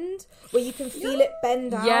cock bend where you can feel it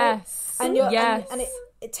bend out. And you're and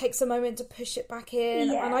it takes a moment to push it back in.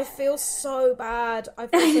 And I feel so bad. I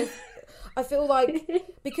feel like,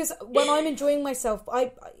 because when I'm enjoying myself,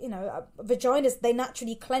 vaginas, they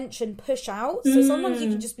naturally clench and push out. So sometimes you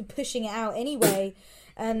can just be pushing it out anyway.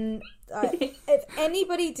 And if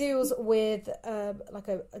anybody deals with like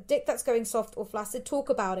a dick that's going soft or flaccid, talk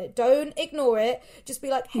about it. Don't ignore it. Just be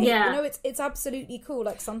like, hey, you know, it's absolutely cool.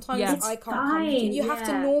 Like, sometimes I can't come. You have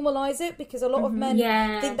to normalize it, because a lot of men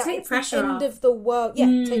think that it's the end of the world.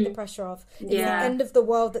 Take the pressure off. It's the end of the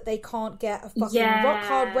world that they can't get a fucking rock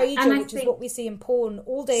hard rager, which is what we see in porn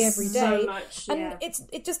all day, every day. And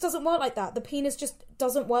it just doesn't work like that. The penis just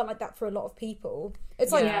doesn't work like that for a lot of people.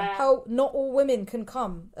 It's like how not all women can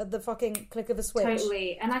come at the fucking click of a switch.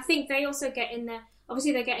 Totally. And I think they also get in there,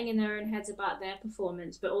 obviously they're getting in their own heads about their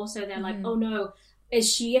performance, but also they're like, oh no,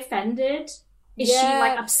 is she offended? Is she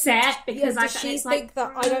like upset because does she think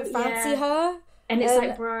that I don't fancy her? And it's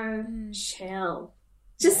like, bro, chill.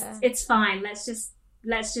 Just it's fine. Let's just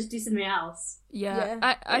do something else.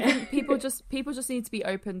 I think people just need to be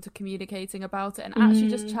open to communicating about it and actually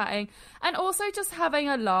just chatting, and also just having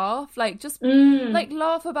a laugh, like just like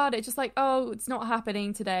laugh about it, just like, oh, it's not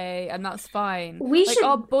happening today, and that's fine.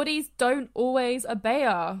 Our bodies don't always obey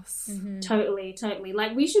us. Totally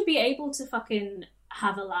like, we should be able to fucking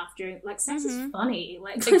have a laugh during, like, sex is funny,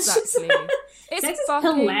 like, exactly. It's sex is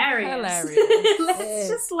fucking hilarious. Let's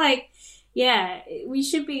just like, we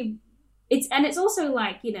should be. It's also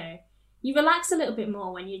like, you know, you relax a little bit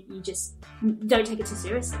more when you just don't take it too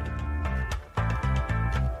seriously.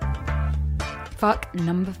 Fuck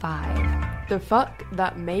number 5. The fuck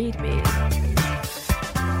that made me. I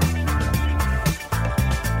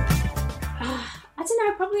don't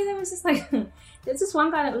know, probably there was just like, there's this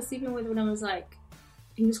one guy that I was sleeping with when I was like,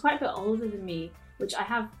 he was quite a bit older than me, which I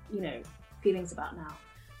have, you know, feelings about now.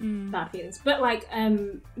 Bad feelings, but like,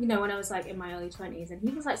 you know, when I was like in my early 20s, and he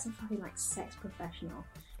was like some fucking like sex professional.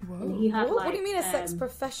 Whoa. And he had what do you mean a sex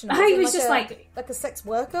professional? He was just like a sex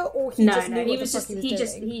worker, or he just knew he what was the just fuck he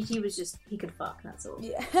was doing? he could fuck, that's all.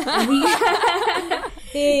 Yeah.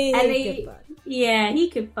 He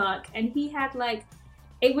could fuck, and he had like,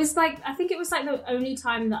 it was like, I think it was like the only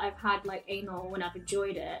time that I've had like anal when I've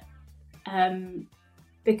enjoyed it,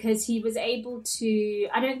 because he was able to.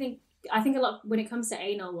 I think a lot when it comes to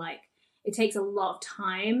anal, like, it takes a lot of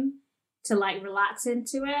time to like relax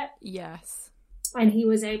into it. Yes. And he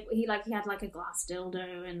was able, he had like a glass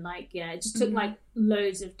dildo, and like, it just took like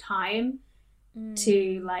loads of time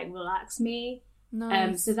to like relax me.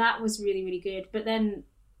 Nice. So that was really, really good. But then,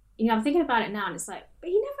 you know, I'm thinking about it now, and it's like, but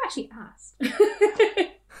he never actually asked.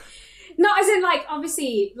 Not as in like,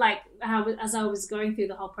 obviously, like as I was going through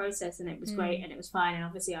the whole process, and it was great and it was fine, and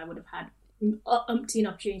obviously I would have had umpteen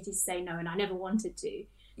opportunities to say no, and I never wanted to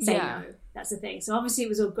say no. That's the thing. So obviously it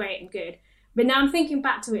was all great and good, but now I'm thinking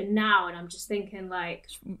back to it now, and I'm just thinking like,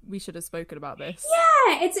 we should have spoken about this.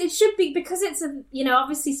 It should be, because it's a, you know,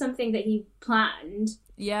 obviously something that he planned,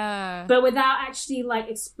 but without actually like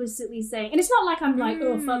explicitly saying. And it's not like I'm like,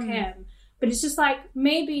 oh, fuck him, but it's just like,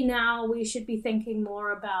 maybe now we should be thinking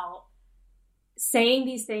more about saying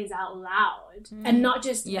these things out loud, and not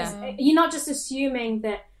just you're not just assuming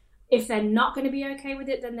that if they're not going to be okay with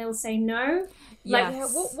it, then they'll say no. Like,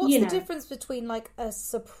 what's the difference between like a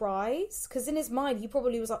surprise? Because in his mind, he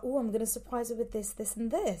probably was like, "Oh, I'm going to surprise her with this, this, and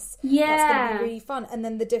this. That's going to be really fun." And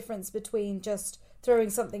then the difference between just throwing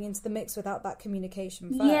something into the mix without that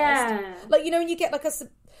communication first. Yeah. Like, you know, when you get like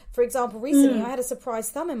for example, recently I had a surprise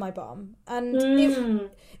thumb in my bum, and No,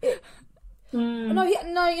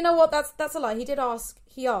 you know what? That's a lie. He did ask.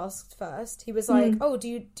 He asked first. He was like, "Oh, do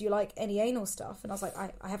you like any anal stuff?" And I was like,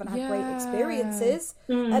 "I haven't had great experiences."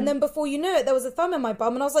 And then before you knew it, there was a thumb in my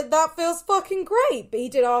bum, and I was like, "That feels fucking great." But he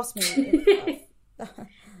did ask me.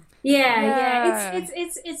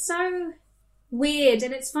 It's so weird,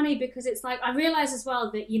 and it's funny because it's like, I realize as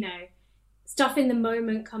well that, you know, stuff in the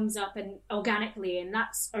moment comes up and organically, and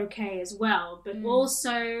that's okay as well. But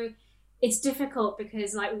also, it's difficult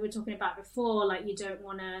because, like we were talking about before, like, you don't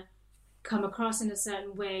want to come across in a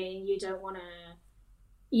certain way, and you don't want to,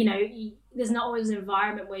 there's not always an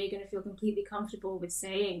environment where you're going to feel completely comfortable with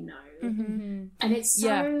saying no. And it's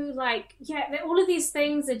so all of these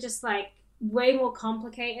things are just like way more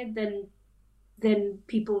complicated than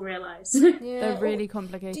people realize. They're really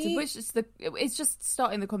complicated. Which is it's just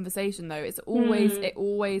starting the conversation though. It's always it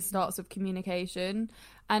always starts with communication.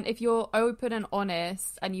 And if you're open and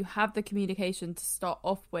honest and you have the communication to start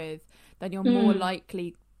off with, then you're more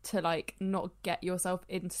likely to like not get yourself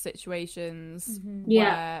into situations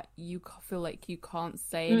where you feel like you can't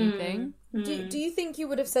say anything. Do you think you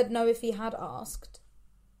would have said no if he had asked?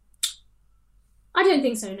 I don't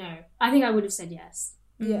think so, no. I think I would have said yes.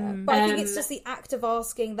 Yeah, but I think it's just the act of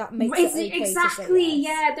asking that makes it okay exactly to say yes.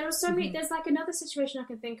 Yeah, there are so many. There's like another situation I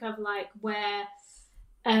can think of, like where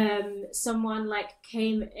someone like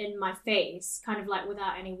came in my face kind of like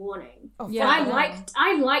without any warning.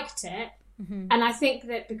 I liked it. And I think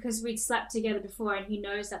that because we'd slept together before and he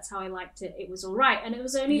knows that's how I liked it, it was all right. And it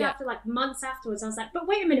was only after like months afterwards I was like, but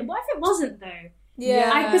wait a minute, what if it wasn't though?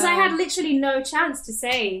 Because I had literally no chance to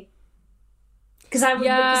say, because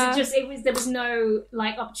there was no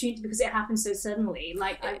like opportunity, because it happened so suddenly.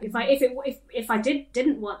 Like if I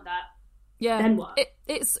didn't want that, then what?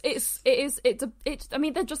 I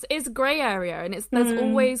mean, there just is a grey area, and there's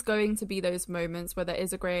always going to be those moments where there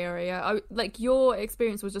is a grey area. Like your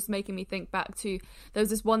experience was just making me think back to, there was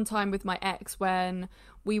this one time with my ex when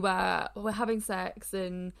we were having sex,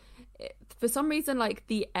 and for some reason like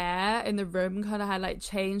the air in the room kind of had like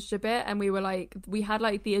changed a bit, and we had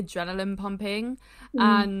like the adrenaline pumping,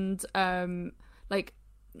 and like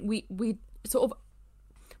we sort of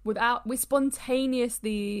we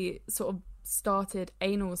spontaneously sort of started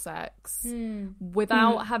anal sex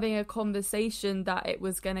without having a conversation that it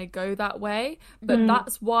was gonna go that way. But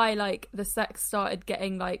that's why like the sex started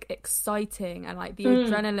getting like exciting, and like the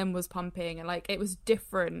adrenaline was pumping, and like it was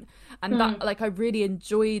different, and that like I really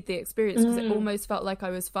enjoyed the experience, because it almost felt like I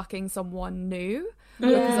was fucking someone new,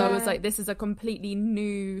 because I was like, this is a completely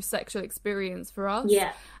new sexual experience for us.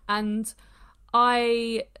 And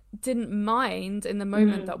I didn't mind in the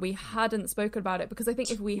moment that we hadn't spoken about it, because I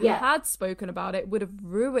think if we had spoken about it, would have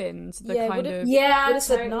ruined the kind of would have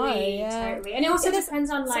said no. Totally. And it also depends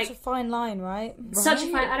on like such a fine line, right? Such a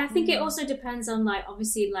fine, and I think it also depends on like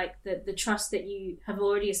obviously like the trust that you have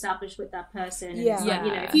already established with that person. And it's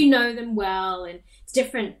like, if you know them well, and it's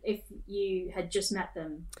different if you had just met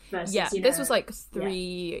them versus this was like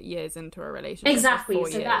 3 years into a relationship. Exactly. 4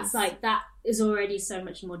 So years. that's like, that is already so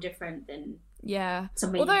much more different than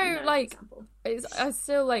although like I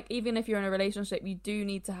still like, even if you're in a relationship, you do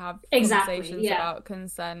need to have conversations about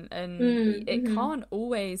consent, and it can't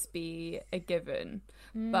always be a given,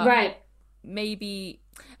 but maybe,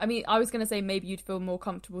 I mean, I was gonna say maybe you'd feel more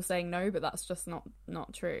comfortable saying no, but that's just not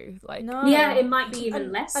true. Like it might be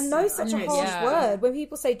even less. And no's such a harsh word. When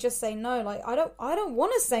people say just say no, like I don't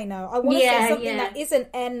want to say no. I want to say something that isn't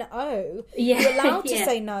no. You're allowed to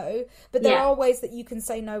say no, but there are ways that you can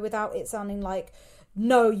say no without it sounding like,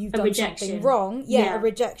 no, you've done something wrong. A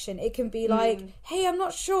rejection. It can be like, hey, I'm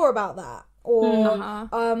not sure about that.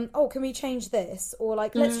 Or can we change this, or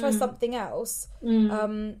like let's try something else.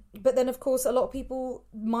 But then of course a lot of people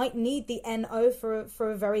might need the NO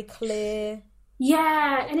for a very clear,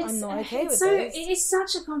 and it's, I'm not okay with so this. It is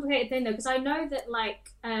such a complicated thing though, because I know that like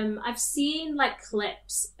I've seen like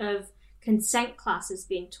clips of consent classes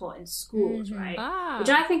being taught in schools, right, which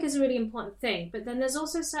I think is a really important thing. But then there's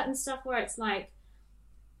also certain stuff where it's like,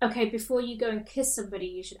 okay, before you go and kiss somebody,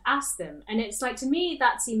 you should ask them. And it's like, to me,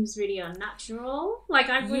 that seems really unnatural. Like,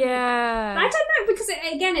 I don't know, because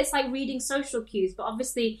again, it's like reading social cues, but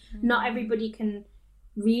obviously not everybody can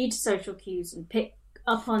read social cues and pick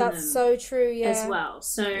up on them. That's so true, as well.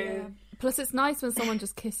 So plus it's nice when someone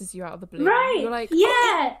just kisses you out of the blue. Right. You're like,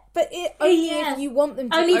 but only if you want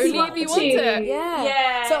them to. Only if you want it.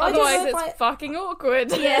 Yeah. So otherwise it's fucking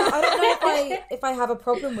awkward. Yeah. I don't know if I have a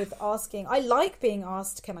problem with asking. I like being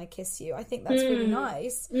asked, can I kiss you? I think that's really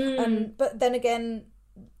nice. But then again,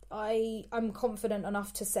 I'm confident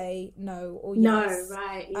enough to say no or yes. No,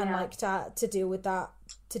 right. Yeah. And like to deal with that,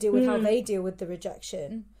 to deal with how they deal with the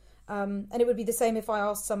rejection. And it would be the same if I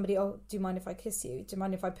asked somebody, oh, do you mind if I kiss you? Do you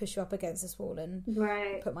mind if I push you up against this wall and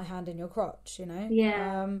put my hand in your crotch, you know?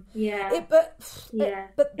 But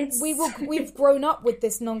we've grown up with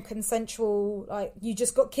this non-consensual, like, you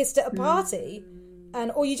just got kissed at a party,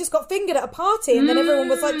 or you just got fingered at a party, and then everyone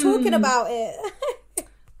was like talking about it.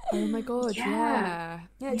 Oh my god, It's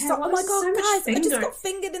like, oh my god, guys, I just got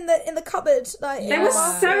fingered in the cupboard. Like, there was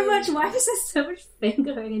so much. Why was there so much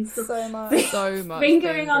fingering and stuff? So much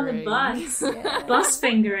fingering on the bus. Bus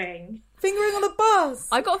fingering. Fingering on the bus.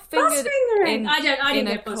 I got Bus fingered fingering. I didn't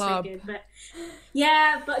get bus fingered, but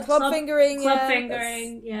yeah, but club fingering, club yeah,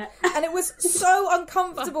 fingering, yeah. And it was so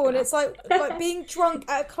uncomfortable, and it's like being drunk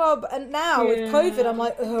at a club. And now with COVID, I'm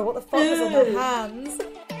like, oh, what the fuck was on my hands?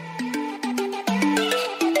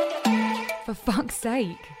 For fuck's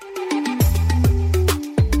sake.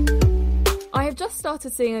 I have just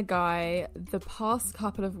started seeing a guy the past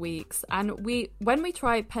couple of weeks, and when we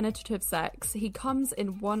try penetrative sex, he comes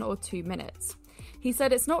in 1 or 2 minutes. He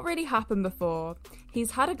said it's not really happened before.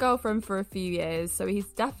 He's had a girlfriend for a few years, so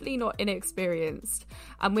he's definitely not inexperienced,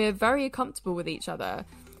 and we're very comfortable with each other,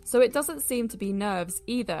 so it doesn't seem to be nerves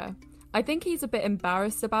either. I think he's a bit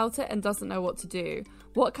embarrassed about it and doesn't know what to do.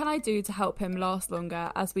 What can I do to help him last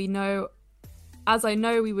longer, as I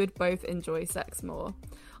know we would both enjoy sex more?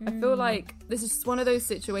 I feel like this is just one of those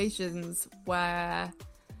situations where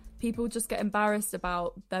people just get embarrassed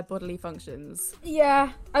about their bodily functions.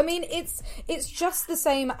 Yeah, I mean, it's just the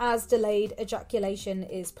same as delayed ejaculation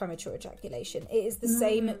is premature ejaculation. It is the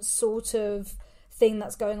same sort of thing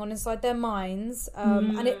that's going on inside their minds,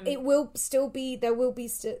 and it will still be there will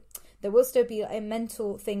still be a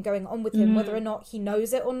mental thing going on with him, whether or not he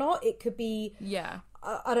knows it or not. It could be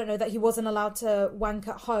I don't know, that he wasn't allowed to wank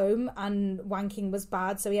at home and wanking was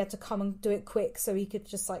bad, so he had to come and do it quick so he could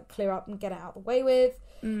just like clear up and get it out of the way with.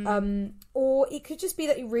 Or it could just be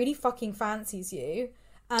that he really fucking fancies you,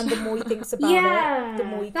 and the more he thinks about it, the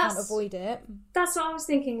more he can't avoid it. That's what I was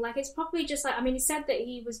thinking. Like, it's probably just like, I mean, he said that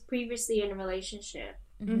he was previously in a relationship,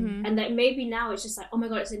 and that maybe now it's just like, oh my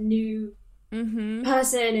god, it's a new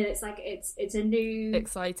person, and it's like it's a new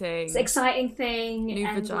exciting thing, new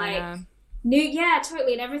and vagina. like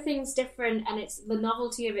totally, and everything's different, and it's the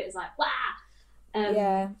novelty of it is like wow.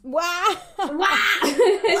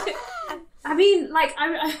 I mean, like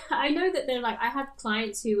I know that they're like, I had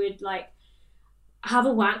clients who would like have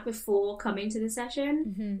a wank before coming to the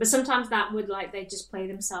session, but sometimes that would like they just play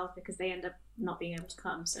themselves because they end up not being able to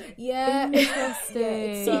come. So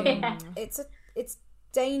it's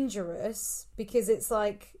dangerous because it's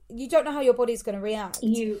like you don't know how your body's going to react.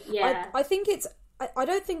 I think it's. I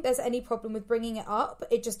don't think there's any problem with bringing it up.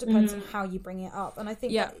 It just depends on how you bring it up. And I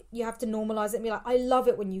think that you have to normalise it and be like, I love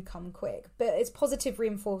it when you come quick. But it's positive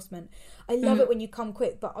reinforcement. I love it when you come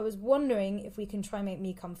quick. But I was wondering if we can try and make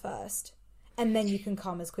me come first. And then you can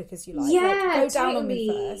come as quick as you like. Go down on me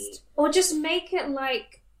first. Or just make it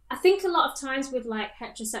like... I think a lot of times with like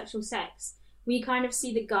heterosexual sex, we kind of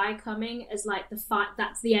see the guy coming as like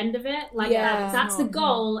that's the end of it. Like that's the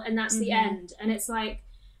goal and that's the end. And it's like...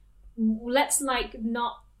 let's like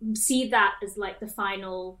not see that as like the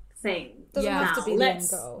final thing. Doesn't have to be the end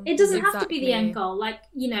goal. It doesn't have to be the end goal. Like,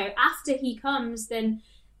 you know, after he comes, then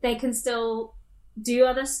they can still do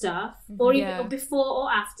other stuff, or even or before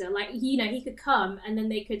or after. Like, you know, he could come and then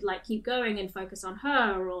they could like keep going and focus on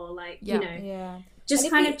her, or like just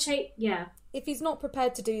kind of If he's not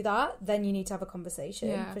prepared to do that, then you need to have a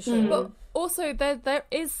conversation for sure. But also, there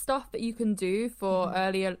is stuff that you can do for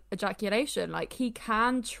early ejaculation. Like, he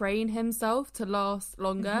can train himself to last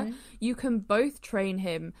longer. You can both train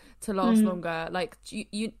him to last longer. Like,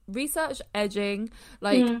 you research edging.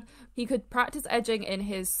 Like, he could practice edging in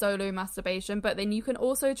his solo masturbation, but then you can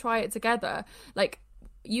also try it together. Like,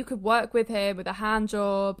 you could work with him with a hand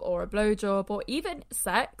job or a blow job or even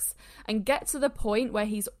sex and get to the point where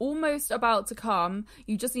he's almost about to come.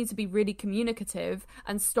 You just need to be really communicative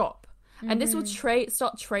and stop. And this will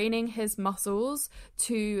start training his muscles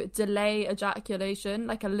to delay ejaculation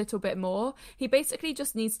like a little bit more. He basically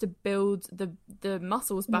just needs to build the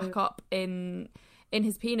muscles back up in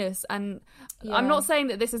his penis. And I'm not saying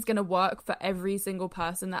that this is going to work for every single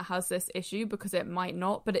person that has this issue, because it might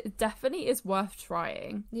not, but it definitely is worth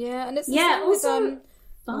trying. Yeah, and it's also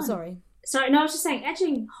fun. Sorry, no, I was just saying,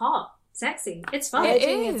 edging, hot, sexy. It's fun.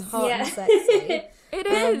 Edging is hot and sexy. It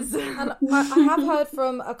is. And I have heard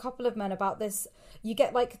from a couple of men about this. You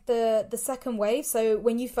get like the second wave. So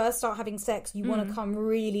when you first start having sex, you want to come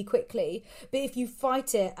really quickly. But if you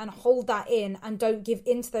fight it and hold that in and don't give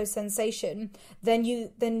into those sensations, then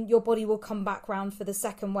your body will come back round for the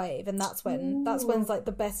second wave, and that's when's like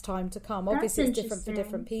the best time to come. Obviously, it's different for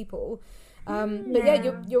different people. But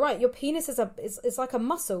yeah, you're right. Your penis is like a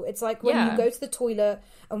muscle. It's like when you go to the toilet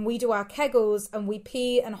and we do our kegels and we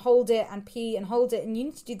pee and hold it and pee and hold it, and you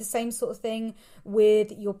need to do the same sort of thing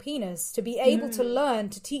with your penis to be able to learn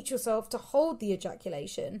to teach yourself to hold the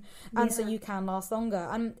ejaculation, and so you can last longer.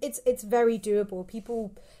 And it's very doable.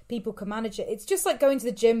 People can manage it. It's just like going to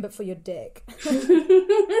the gym but for your dick.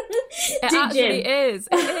 It actually is.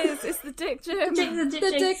 It is. It's the dick gym.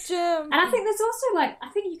 The dick gym. And I think there's also like, I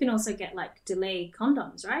think you can also get like delayed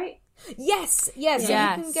condoms, right? Yes. So you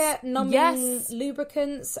can get numbing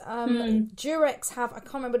lubricants. Durex have, I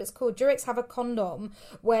can't remember what it's called. Durex have a condom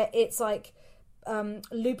where it's like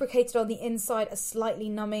lubricated on the inside, a slightly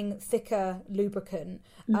numbing, thicker lubricant.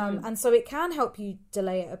 And so it can help you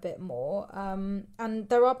delay it a bit more. And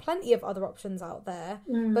there are plenty of other options out there,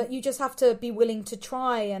 but you just have to be willing to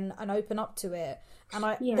try and open up to it. And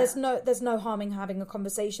there's no harm in having a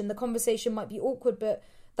conversation. The conversation might be awkward, but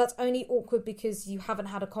that's only awkward because you haven't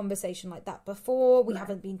had a conversation like that before. We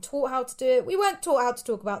haven't been taught how to do it. We weren't taught how to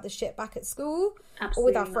talk about this shit back at school or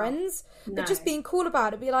with our friends. No. But just being cool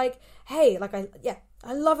about it, be like, hey, like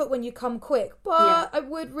I love it when you come quick, but I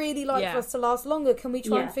would really like for us to last longer. Can we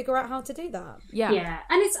try and figure out how to do that? Yeah.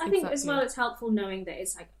 And it's, I think as well, it's helpful knowing that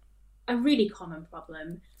it's like a really common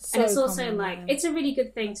problem. And it's also common, like, it's a really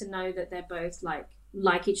good thing to know that they're both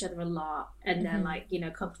like each other a lot and they're like, you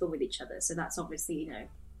know, comfortable with each other. So that's obviously, you know,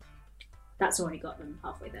 that's already got them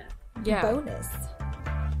halfway there. Yeah. Bonus.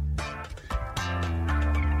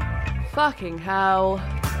 Fucking hell.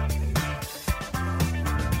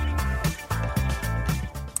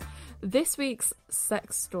 This week's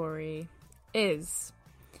sex story is...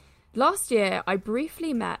 Last year, I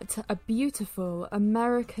briefly met a beautiful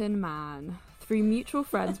American man through mutual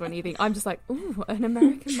friends one evening. I'm just like, ooh, an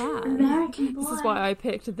American man. American boy. This is why I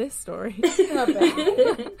picked this story.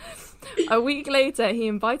 A week later, he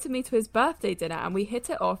invited me to his birthday dinner and we hit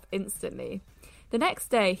it off instantly. The next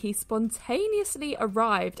day, he spontaneously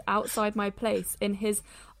arrived outside my place in his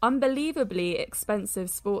unbelievably expensive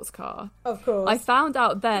sports car. Of course. I found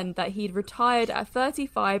out then that he'd retired at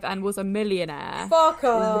 35 and was a millionaire. Fuck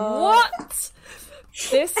off. What?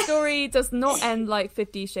 This story does not end like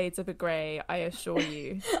 50 Shades of Grey, I assure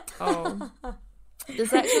you. Oh. The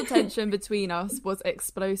sexual tension between us was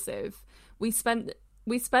explosive. We spent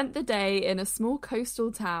the day in a small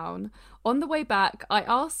coastal town. On the way back, I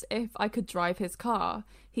asked if I could drive his car.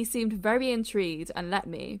 He seemed very intrigued and let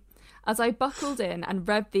me. As I buckled in and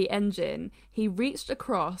revved the engine, he reached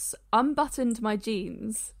across, unbuttoned my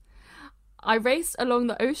jeans. I raced along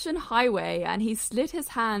the ocean highway and he slid his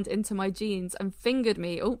hand into my jeans and fingered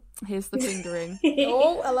me. Oh, here's the fingering.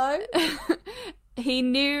 Oh, hello. He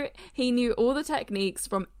knew all the techniques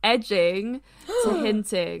from edging to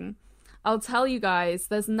hinting. I'll tell you guys,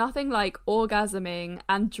 there's nothing like orgasming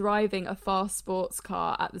and driving a fast sports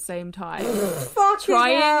car at the same time.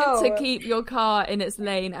 Trying to keep your car in its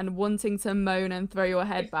lane and wanting to moan and throw your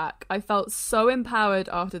head back. I felt so empowered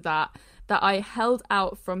after that I held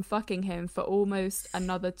out from fucking him for almost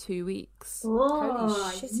another 2 weeks.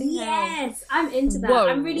 Oh, yes. I'm into that. Whoa.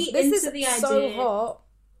 I'm really into the idea. So hot.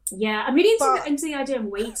 Yeah, I'm really into the idea of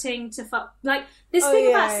waiting to fuck. Like, this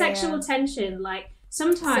thing about sexual tension, like,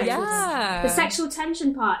 sometimes the sexual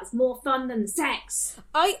tension part is more fun than the sex.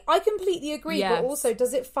 I completely agree, but also,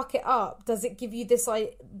 does it fuck it up? Does it give you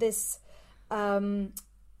this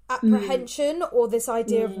apprehension or this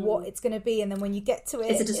idea of what it's going to be, and then when you get to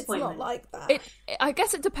it, it's not like that? I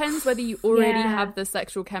guess it depends whether you already have the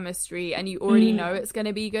sexual chemistry and you already know it's going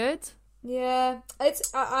to be good. Yeah,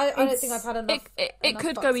 I don't think I've had enough. It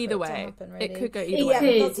could go either way. It could go either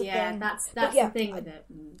way. That's the thing with it.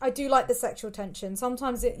 I do like the sexual tension.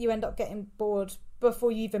 Sometimes you end up getting bored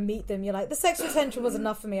before you even meet them. You're like, the sexual tension was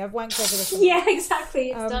enough for me. I've wanked over this. Yeah,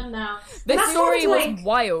 exactly. It's done now. This story was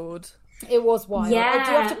wild. It was wild. Yeah, I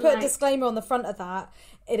do have to put a disclaimer on the front of that.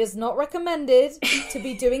 It is not recommended to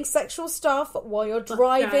be doing sexual stuff while you're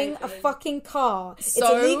driving a fucking car. It's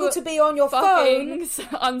illegal to be on your phone.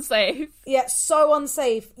 Unsafe. Yeah, so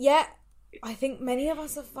unsafe. Yeah, I think many of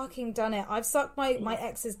us have fucking done it. I've sucked my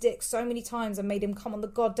ex's dick so many times and made him come on the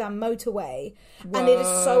goddamn motorway. Whoa. And it is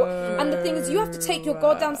so... And the thing is, you have to take your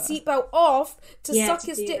goddamn seatbelt off to suck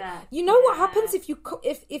his dick. That. You know what happens if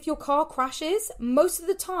your car crashes? Most of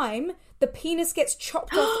the time, the penis gets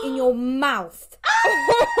chopped off in your mouth.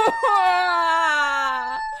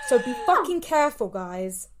 So be fucking careful,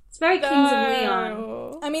 guys. It's very Kings of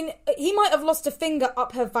Leon. I mean, he might have lost a finger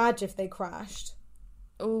up her vag if they crashed.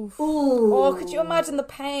 Ooh. Oh, could you imagine the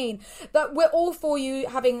pain? But we're all for you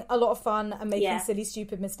having a lot of fun and making silly,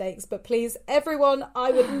 stupid mistakes. But please, everyone,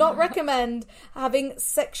 I would not recommend having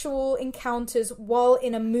sexual encounters while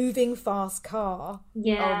in a moving fast car.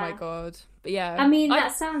 Yeah. Oh my god. But yeah. I mean,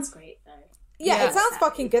 that sounds great though. Yeah, it sounds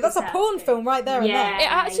fucking good. That's a porn film right there and there.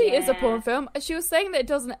 It actually is a porn film. She was saying that it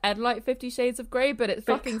doesn't end like 50 Shades of Grey, but it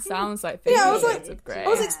fucking sounds like 50 Shades of Grey. I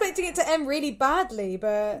was expecting it to end really badly,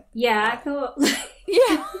 but... Yeah, I thought...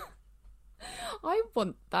 Yeah. I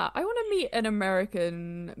want that. I want to meet an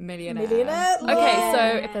American millionaire. Okay,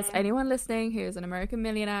 so if there's anyone listening who is an American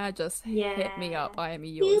millionaire, just hit me up. I am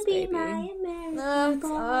yours, you be baby. my American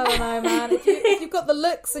I don't know, man. If you've got the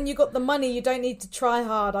looks and you've got the money, you don't need to try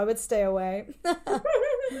hard. I would stay away.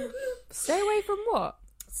 Stay away from what?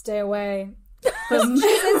 Stay away.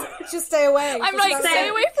 Just stay away. I'm like, stay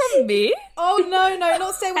away from me? Oh, no,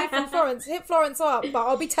 not stay away from Florence. Hit Florence up, but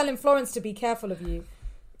I'll be telling Florence to be careful of you.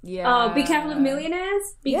 Yeah. Oh, be careful of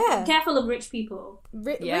millionaires. Be careful of rich people.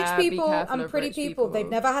 Rich people and pretty people. They've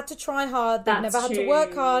never had to try hard. They've never had to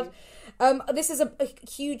work hard. This is a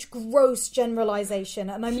huge, gross generalization,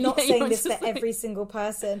 and I'm not saying this for every single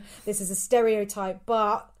person. This is a stereotype,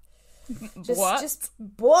 but just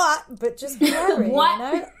be wary,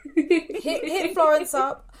 what? You know? Hit Florence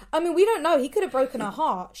up. I mean, we don't know. He could have broken her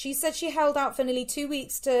heart. She said she held out for nearly 2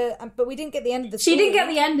 weeks but we didn't get the end of the story. She didn't get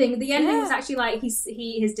the ending. The ending was actually like his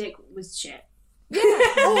dick was shit.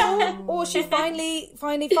 Yeah, or she finally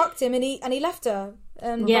fucked him and he left her.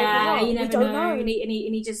 And you never don't know. And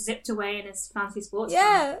he just zipped away in his fancy sports.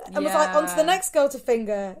 Yeah, and was like, on to the next girl to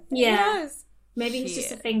finger. Yeah. Who knows? Maybe he's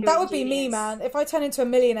just a finger. That would be me, man. If I turn into a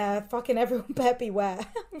millionaire, fucking everyone better beware.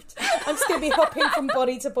 I'm just going to be hopping from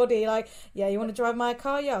body to body. Like, yeah, you want to drive my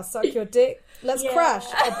car? Yeah, I'll suck your dick. Let's crash.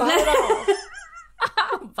 I'll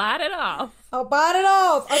bite it off. I'll bite it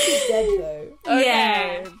off. I'll be dead, though. Okay.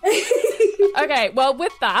 Yeah. Okay, well,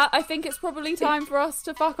 with that, I think it's probably time for us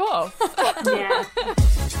to fuck off. Yeah.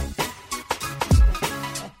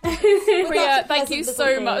 Priya, thank you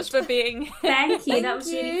so much for being here. Thank you. That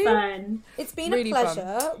was really fun. It's been Really a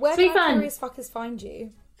pleasure. fun. Where can our curious fuckers find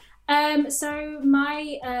you? So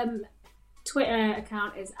my Twitter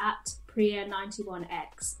account is at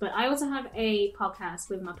Priya91x, but I also have a podcast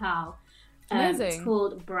with my pal. Amazing. It's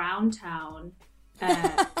called Browntown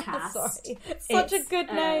Cast. Sorry. Such a good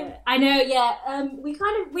name. I know, yeah. We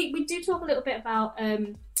do talk a little bit about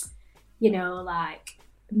like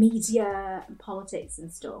media and politics and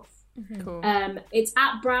stuff. Cool. It's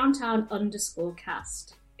at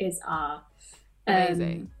Browntown_cast is our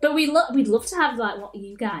Amazing. But we'd love to have like what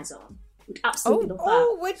you guys on. We'd absolutely love that.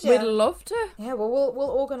 Oh, would you? We'd love to. Yeah, well, we'll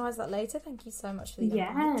organise that later. Thank you so much for the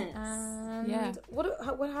invite. Yes. And Yeah.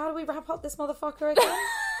 how do we wrap up this motherfucker again?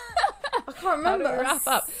 I can't remember. How do we wrap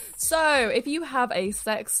up? So, if you have a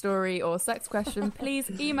sex story or sex question, please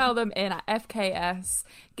email them in at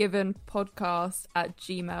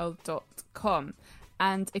fksgivenpodcast@gmail.com.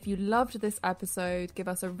 And if you loved this episode, give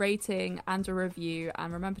us a rating and a review.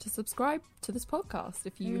 And remember to subscribe to this podcast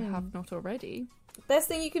if you have not already. Best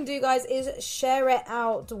thing you can do, guys, is share it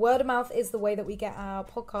out. Word of mouth is the way that we get our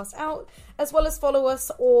podcast out, as well as follow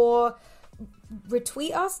us or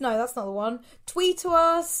retweet us. No, that's not the one. Tweet to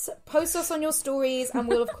us, post us on your stories, and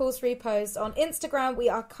we'll of course repost. On Instagram, we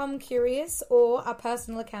are Come Curious, or our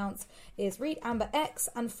personal accounts is Read Amber X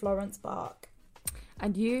and Florence Bark.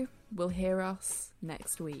 And you will hear us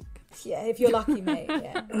next week. Yeah, if you're lucky, mate.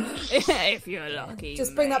 Yeah. If you're lucky.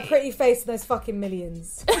 Just bring that pretty face and those fucking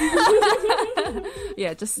millions.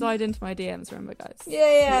 Yeah, just slide into my DMs, remember, guys.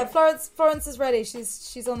 Yeah. Florence is ready.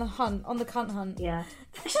 She's on the hunt, on the cunt hunt. Yeah.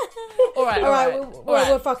 All right.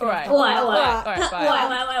 We're fucking. All right. All right.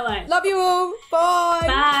 Bye. Wait. Love you all. Bye.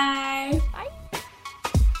 Bye.